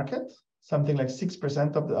from the market, something like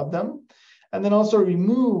 6% of them, and then also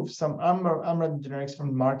remove some unbranded generics from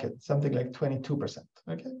the market, something like 22%.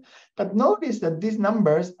 Okay, but notice that these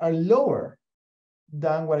numbers are lower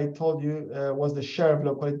than what I told you was the share of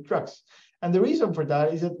low quality drugs. And the reason for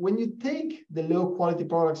that is that when you take the low quality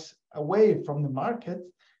products away from the market,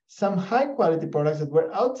 some high quality products that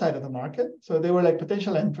were outside of the market, so they were like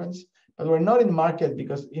potential entrants, but were not in the market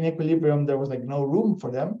because in equilibrium, there was like no room for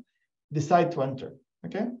them, decide to enter,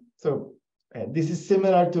 okay? So this is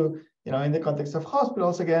similar to, in the context of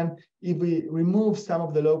hospitals, again, if we remove some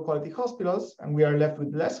of the low quality hospitals and we are left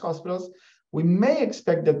with less hospitals, we may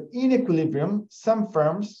expect that in equilibrium, some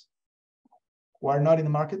firms who are not in the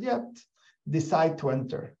market yet decide to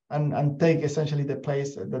enter and take essentially the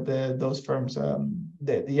place that those firms,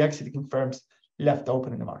 the exiting firms left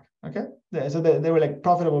open in the market, okay? So they were like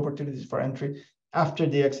profitable opportunities for entry after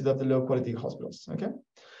the exit of the low quality hospitals, okay?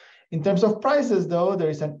 In terms of prices though, there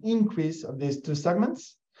is an increase of these two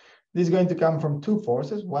segments. This is going to come from two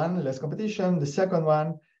forces. One, less competition. The second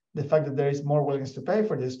one, the fact that there is more willingness to pay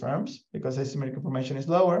for these firms because asymmetric information is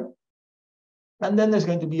lower. And then there's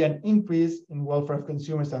going to be an increase in welfare of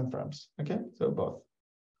consumers and firms. Okay, so both.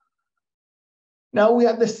 Now we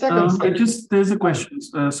have the second. There's a question.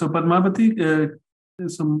 So Padmavati,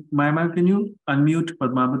 so Mayama, can you unmute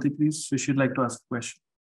Padmavati, please? So she'd like to ask a question.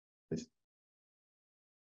 Please.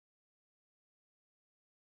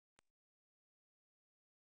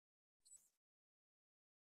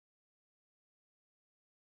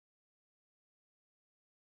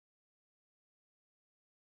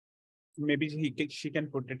 Maybe she can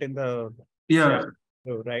put it in the chat,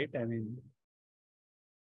 right? I mean,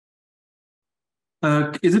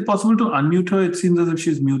 is it possible to unmute her? It seems as if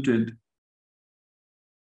she's muted.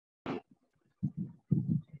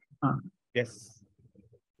 Yes.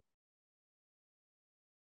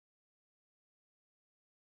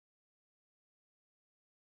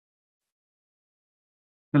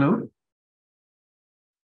 Hello?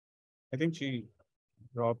 I think she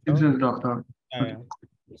dropped out. It just dropped out. Yeah.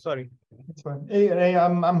 Sorry. It's fine. Hey,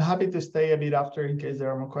 I'm happy to stay a bit after in case there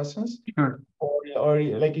are more questions. Sure. Or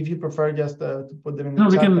like if you prefer just to put them in the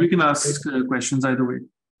chat. No, we can ask questions either way.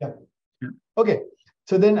 Yeah. Okay.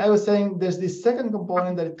 So then I was saying there's this second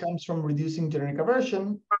component that it comes from reducing generic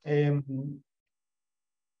aversion. And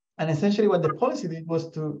essentially what the policy did was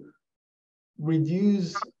to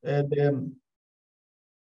reduce the...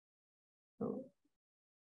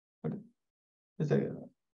 Okay.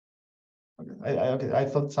 I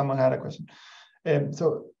thought someone had a question.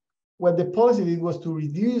 So what the policy did was to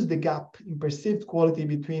reduce the gap in perceived quality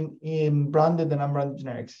between branded and unbranded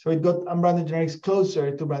generics. So it got unbranded generics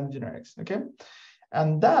closer to branded generics, okay?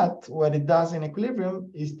 And that, what it does in equilibrium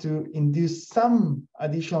is to induce some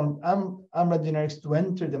additional unbranded generics to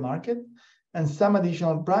enter the market and some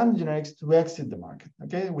additional branded generics to exit the market,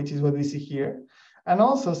 okay? Which is what we see here. And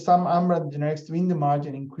also some unbranded generics to in the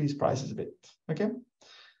margin increase prices a bit, okay?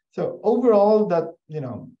 So overall, that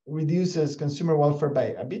reduces consumer welfare by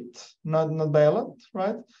a bit, not by a lot,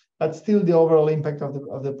 right? But still, the overall impact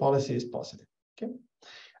of the policy is positive. Okay,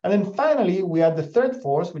 and then finally, we have the third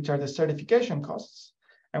force, which are the certification costs.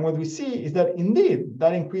 And what we see is that indeed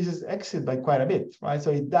that increases exit by quite a bit, right?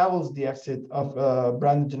 So it doubles the exit of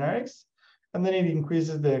branded generics, and then it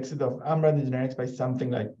increases the exit of unbranded generics by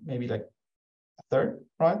something like maybe like a third,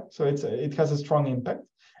 right? So it has a strong impact.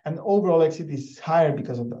 And overall exit is higher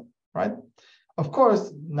because of that, right? Of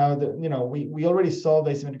course, now we already solved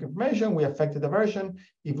asymmetric information, we affected aversion.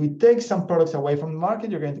 If we take some products away from the market,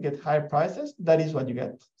 you're going to get higher prices. That is what you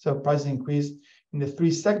get. So prices increase in the three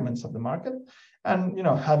segments of the market. And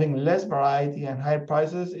having less variety and higher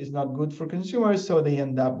prices is not good for consumers, so they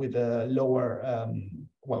end up with a lower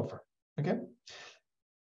welfare. Okay.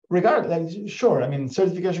 Regardless, sure, I mean,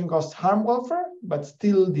 certification costs harm welfare, but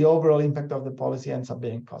still the overall impact of the policy ends up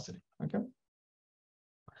being positive, okay?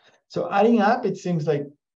 So adding up, it seems like,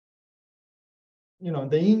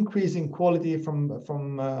 the increase in quality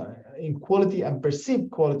in quality and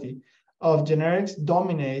perceived quality of generics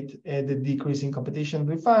dominate the decrease in competition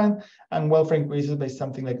we find, and welfare increases by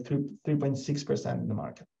something like 3.6% in the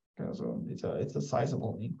market. Okay, so it's a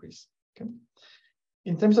sizable increase. Okay.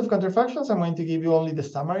 In terms of counterfactuals, I'm going to give you only the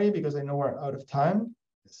summary because I know we're out of time.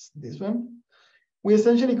 It's this one. We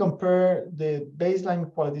essentially compare the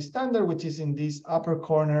baseline quality standard, which is in this upper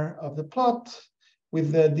corner of the plot,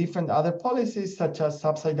 with the different other policies, such as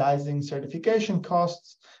subsidizing certification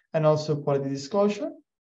costs and also quality disclosure.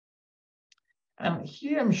 And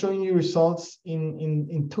here I'm showing you results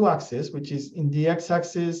in two axes, which is in the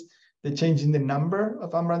x-axis, the change in the number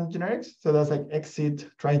of unbranded generics. So that's like exit,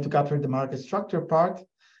 trying to capture the market structure part.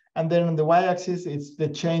 And then on the y-axis, it's the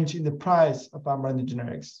change in the price of unbranded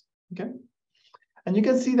generics, okay? And you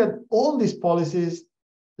can see that all these policies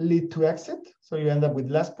lead to exit. So you end up with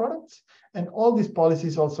less products. And all these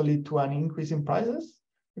policies also lead to an increase in prices,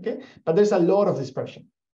 okay? But there's a lot of dispersion.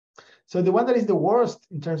 So the one that is the worst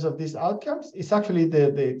in terms of these outcomes is actually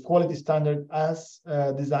the quality standard as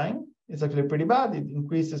designed. It's actually pretty bad. It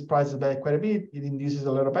increases prices by quite a bit. It induces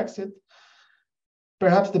a lot of exit.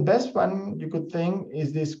 Perhaps the best one you could think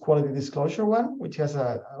is this quality disclosure one, which has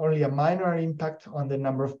only a minor impact on the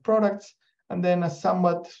number of products, and then a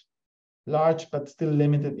somewhat large but still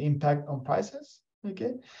limited impact on prices.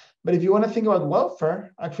 Okay, but if you want to think about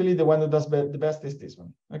welfare, actually the one that does the best is this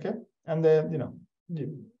one. Okay, and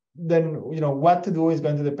then what to do is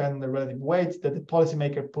going to depend on the relative weights that the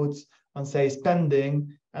policymaker puts on, say,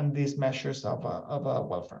 spending and these measures of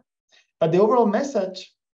welfare. But the overall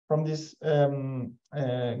message from this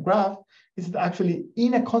graph is that actually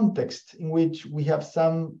in a context in which we have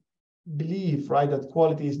some belief, right, that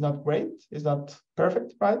quality is not great, is not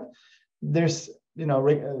perfect, right? There's, you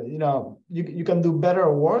can do better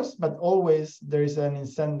or worse, but always there is an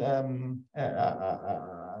incentive.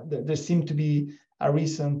 There seems to be a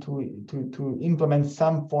reason to implement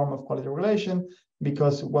some form of quality regulation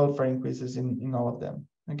because welfare increases in all of them.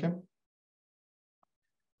 Okay.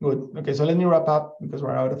 Good. Okay, so let me wrap up because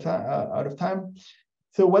we're out of time.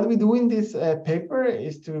 So what we do in this paper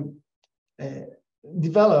is to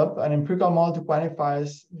develop an empirical model to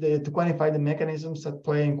quantify the mechanisms at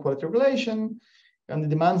play in quality regulation. On the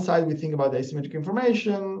demand side, we think about the asymmetric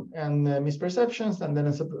information and misperceptions, and then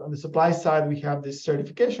on the supply side, we have the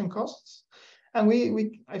certification costs. And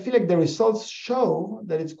I feel like the results show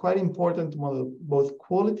that it's quite important to model both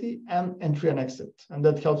quality and entry and exit, and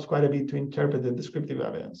that helps quite a bit to interpret the descriptive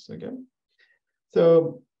evidence. Okay,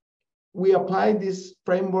 so we applied this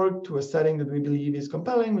framework to a setting that we believe is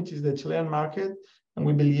compelling, which is the Chilean market, and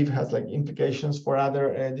we believe has like implications for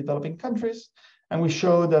other developing countries. And we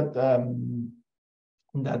show that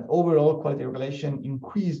that overall quality regulation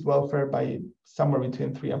increased welfare by somewhere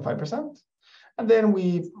between 3 and 5%. And then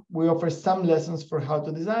we offer some lessons for how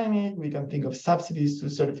to design it. We can think of subsidies to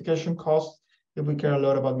certification costs if we care a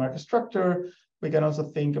lot about market structure. We can also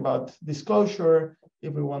think about disclosure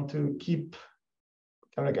if we want to keep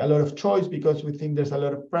kind of like a lot of choice because we think there's a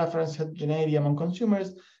lot of preference heterogeneity among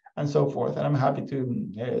consumers and so forth. And I'm happy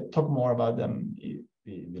to talk more about them if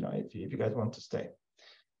you guys want to stay.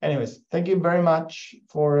 Anyways, thank you very much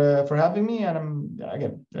for having me. And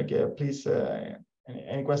again, please,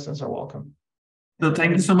 any questions are welcome. So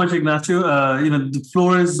thank you so much, Ignacio. The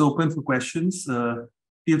floor is open for questions.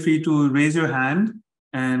 Feel free to raise your hand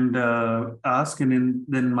and ask, and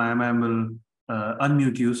then my ma'am will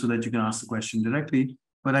unmute you so that you can ask the question directly.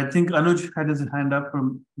 But I think Anuj had his hand up for a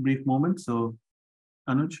brief moment. So,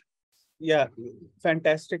 Anuj. Yeah,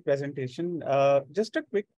 fantastic presentation. Just a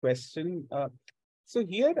quick question. So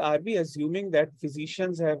here, are we assuming that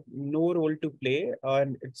physicians have no role to play,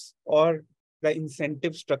 or the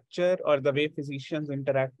incentive structure or the way physicians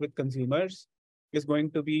interact with consumers is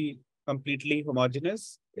going to be completely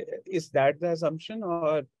homogeneous? Is that the assumption,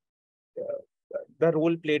 or the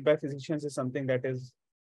role played by physicians is something that is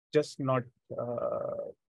just not,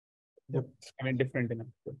 different enough?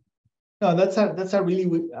 No, that's a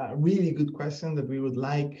really good question that we would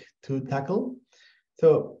like to tackle.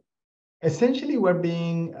 So essentially, we're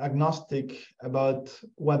being agnostic about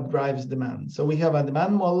what drives demand. So we have a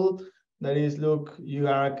demand model that is, look,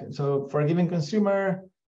 so for a given consumer,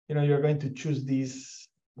 you're going to choose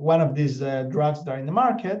one of these drugs that are in the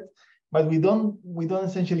market, but we don't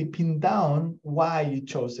essentially pin down why you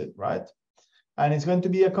chose it, right? And it's going to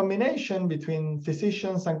be a combination between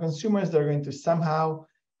physicians and consumers that are going to somehow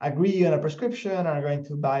agree on a prescription and are going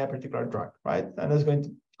to buy a particular drug, right? And that's going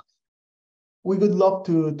to, we would love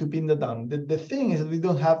to pin that down. The thing is that we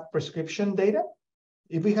don't have prescription data.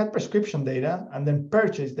 If we had prescription data and then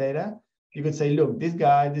purchase data, you could say, look,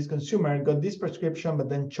 this consumer got this prescription, but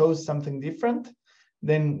then chose something different.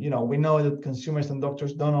 then we know that consumers and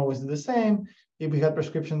doctors don't always do the same. If we had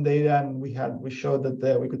prescription data and we showed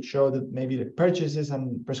that we could show that maybe the purchases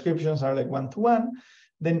and prescriptions are like one-to-one,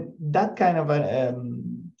 then that kind of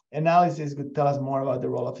analysis could tell us more about the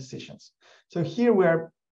role of physicians. So here we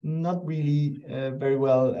are not really very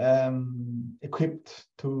well equipped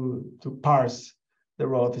to parse the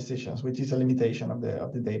role of physicians, which is a limitation of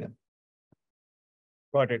the data.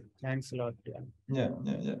 Got it. Thanks a lot. Yeah.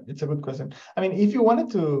 It's a good question. I mean, if you wanted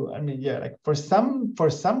to, like for some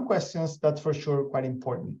questions, that's for sure quite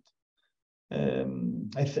important. I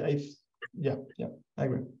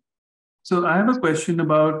agree. So I have a question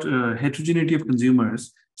about heterogeneity of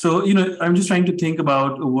consumers. So, I'm just trying to think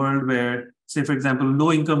about a world where, say, for example,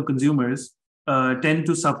 low-income consumers tend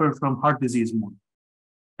to suffer from heart disease more,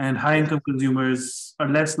 and high-income consumers are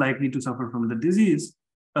less likely to suffer from the disease.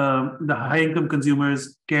 The high-income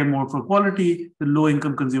consumers care more for quality, the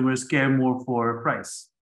low-income consumers care more for price.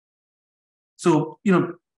 So,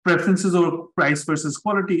 preferences over price versus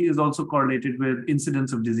quality is also correlated with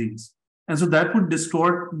incidence of disease. And so that would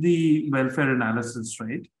distort the welfare analysis,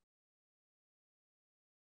 right?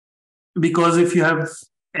 Because if you have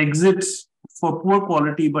exits for poor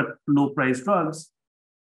quality but low price drugs,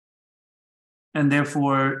 and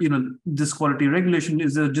therefore, this quality regulation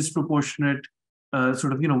is a disproportionate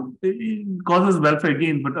it causes welfare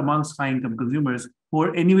gains, but amongst high-income consumers who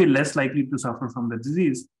are anyway less likely to suffer from the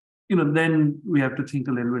disease, then we have to think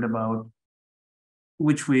a little bit about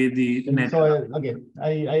which way the net. So again,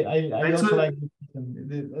 I also like.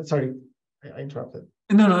 Sorry, I interrupted.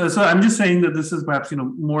 No. So I'm just saying that this is perhaps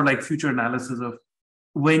more like future analysis of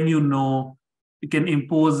when you can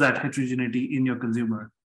impose that heterogeneity in your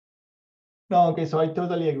consumer. No, okay. So I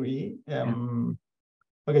totally agree.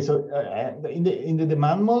 Okay, so in the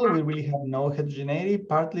demand model, we really have no heterogeneity,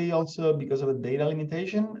 partly also because of a data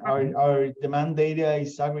limitation. Our demand data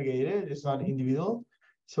is aggregated, it's not individual,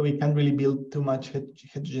 so we can't really build too much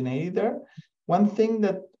heterogeneity there. One thing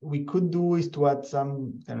that we could do is to add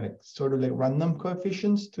some kind of sort of random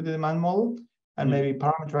coefficients to the demand model, and maybe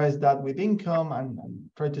parameterize that with income and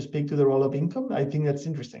try to speak to the role of income. I think that's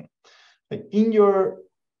interesting. Like in your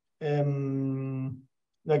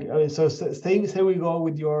so say we go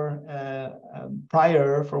with your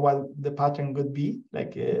prior for what the pattern could be,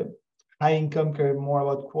 like high income care more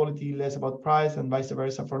about quality, less about price, and vice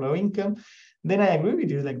versa for low income. Then I agree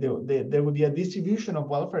with you, like there would be a distribution of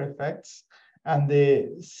welfare effects, and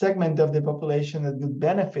the segment of the population that would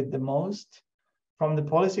benefit the most from the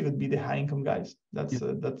policy would be the high income guys. That's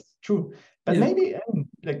true. But maybe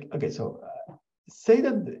say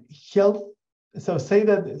that health. So say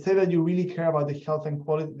that you really care about the health and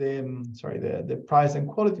quality, the price and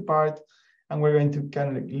quality part, and we're going to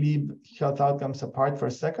kind of leave health outcomes apart for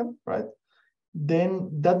a second, right? Then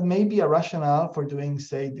that may be a rationale for doing,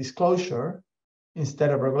 say, disclosure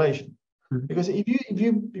instead of regulation. Because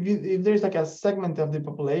if there's like a segment of the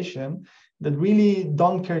population that really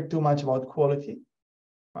don't care too much about quality,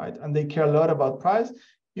 right, and they care a lot about price,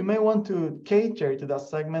 you may want to cater to that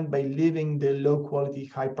segment by leaving the low quality,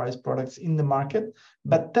 high price products in the market,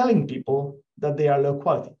 but telling people that they are low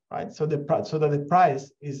quality, right? So that the price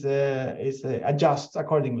is adjust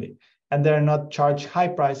accordingly, and they're not charged high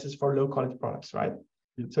prices for low quality products, right?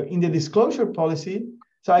 So in the disclosure policy,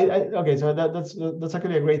 so that's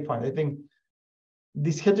actually a great point. I think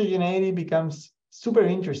this heterogeneity becomes super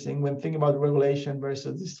interesting when thinking about regulation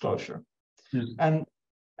versus disclosure. And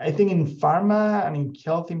I think in pharma and in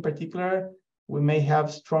health in particular, we may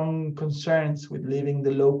have strong concerns with leaving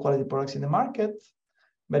the low quality products in the market.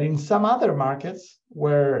 But in some other markets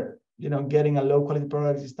where getting a low quality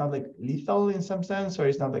product is not like lethal in some sense, or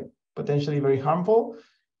it's not like potentially very harmful,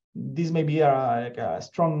 this may be a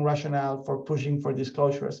strong rationale for pushing for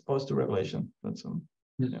disclosure as opposed to regulation. That's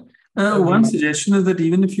one suggestion is that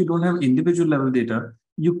even if you don't have individual level data,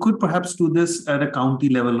 you could perhaps do this at a county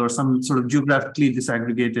level or some sort of geographically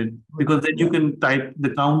disaggregated, because then you can type the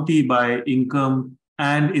county by income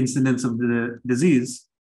and incidence of the disease.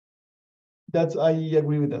 I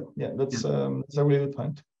agree with that. Yeah, that's a really good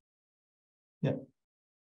point. Yeah.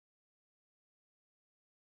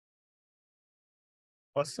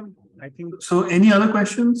 Awesome. I think so. Any other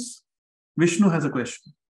questions? Vishnu has a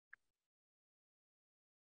question.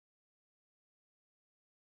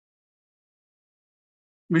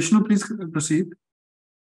 Vishnu, please proceed.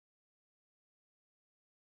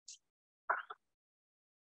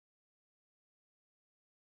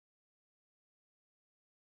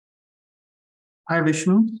 Hi,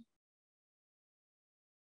 Vishnu.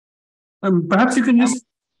 Perhaps you can just,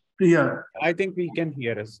 I think we can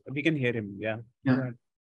hear us. We can hear him. Yeah.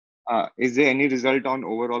 Is there any result on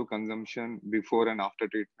overall consumption before and after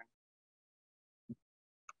treatment?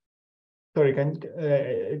 Sorry,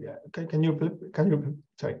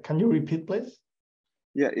 can you repeat, please?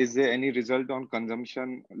 Yeah, is there any result on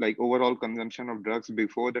consumption, like overall consumption of drugs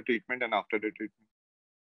before the treatment and after the treatment?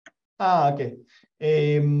 Okay.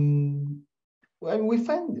 Well, we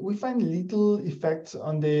find little effects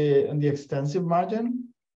on the extensive margin.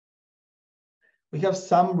 We have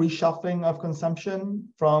some reshuffling of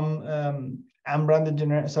consumption from unbranded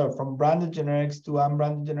generics, sorry, from branded generics to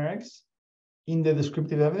unbranded generics in the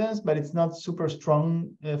descriptive evidence, but it's not super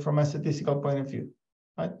strong from a statistical point of view,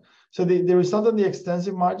 right? So the result of the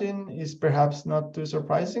extensive margin is perhaps not too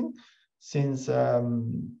surprising, since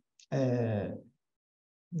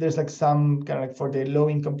there's like some kind of like for the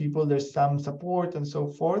low-income people, there's some support and so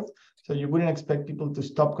forth. So you wouldn't expect people to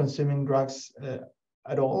stop consuming drugs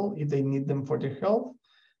at all if they need them for their health.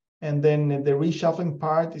 And then the reshuffling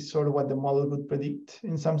part is sort of what the model would predict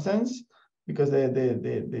in some sense, because the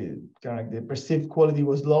kind of like the perceived quality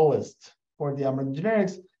was lowest for the unbranded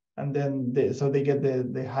generics, and then so they get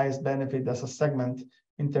the highest benefit as a segment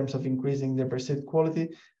in terms of increasing their perceived quality,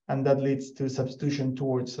 and that leads to substitution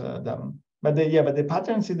towards them. But the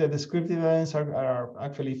patterns in the descriptive evidence are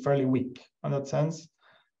actually fairly weak in that sense,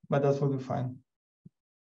 but that's what we find.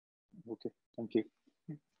 Okay, thank you.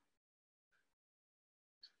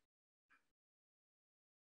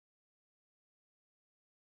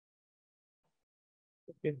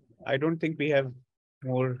 Okay, I don't think we have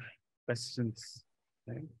more questions.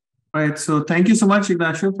 Right? All right, so thank you so much,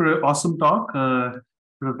 Ignacio, for an awesome talk.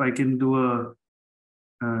 If I can do a,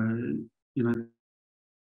 I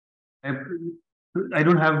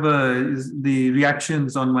don't have the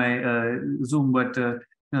reactions on my Zoom, but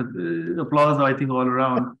applause, I think, all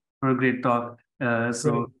around for a great talk.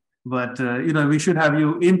 But we should have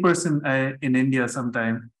you in person in India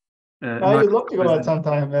sometime. I would love to go out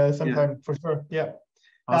sometime, yeah. For sure. Yeah.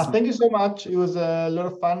 Awesome. Thank you so much. It was a lot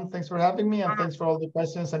of fun. Thanks for having me, and thanks for all the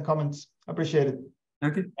questions and comments. Appreciate it.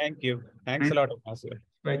 Okay. Thank you. Thanks a lot, Ignacio.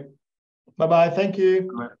 Great. Bye-bye. Thank you.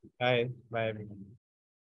 Bye. Bye. Bye, everyone.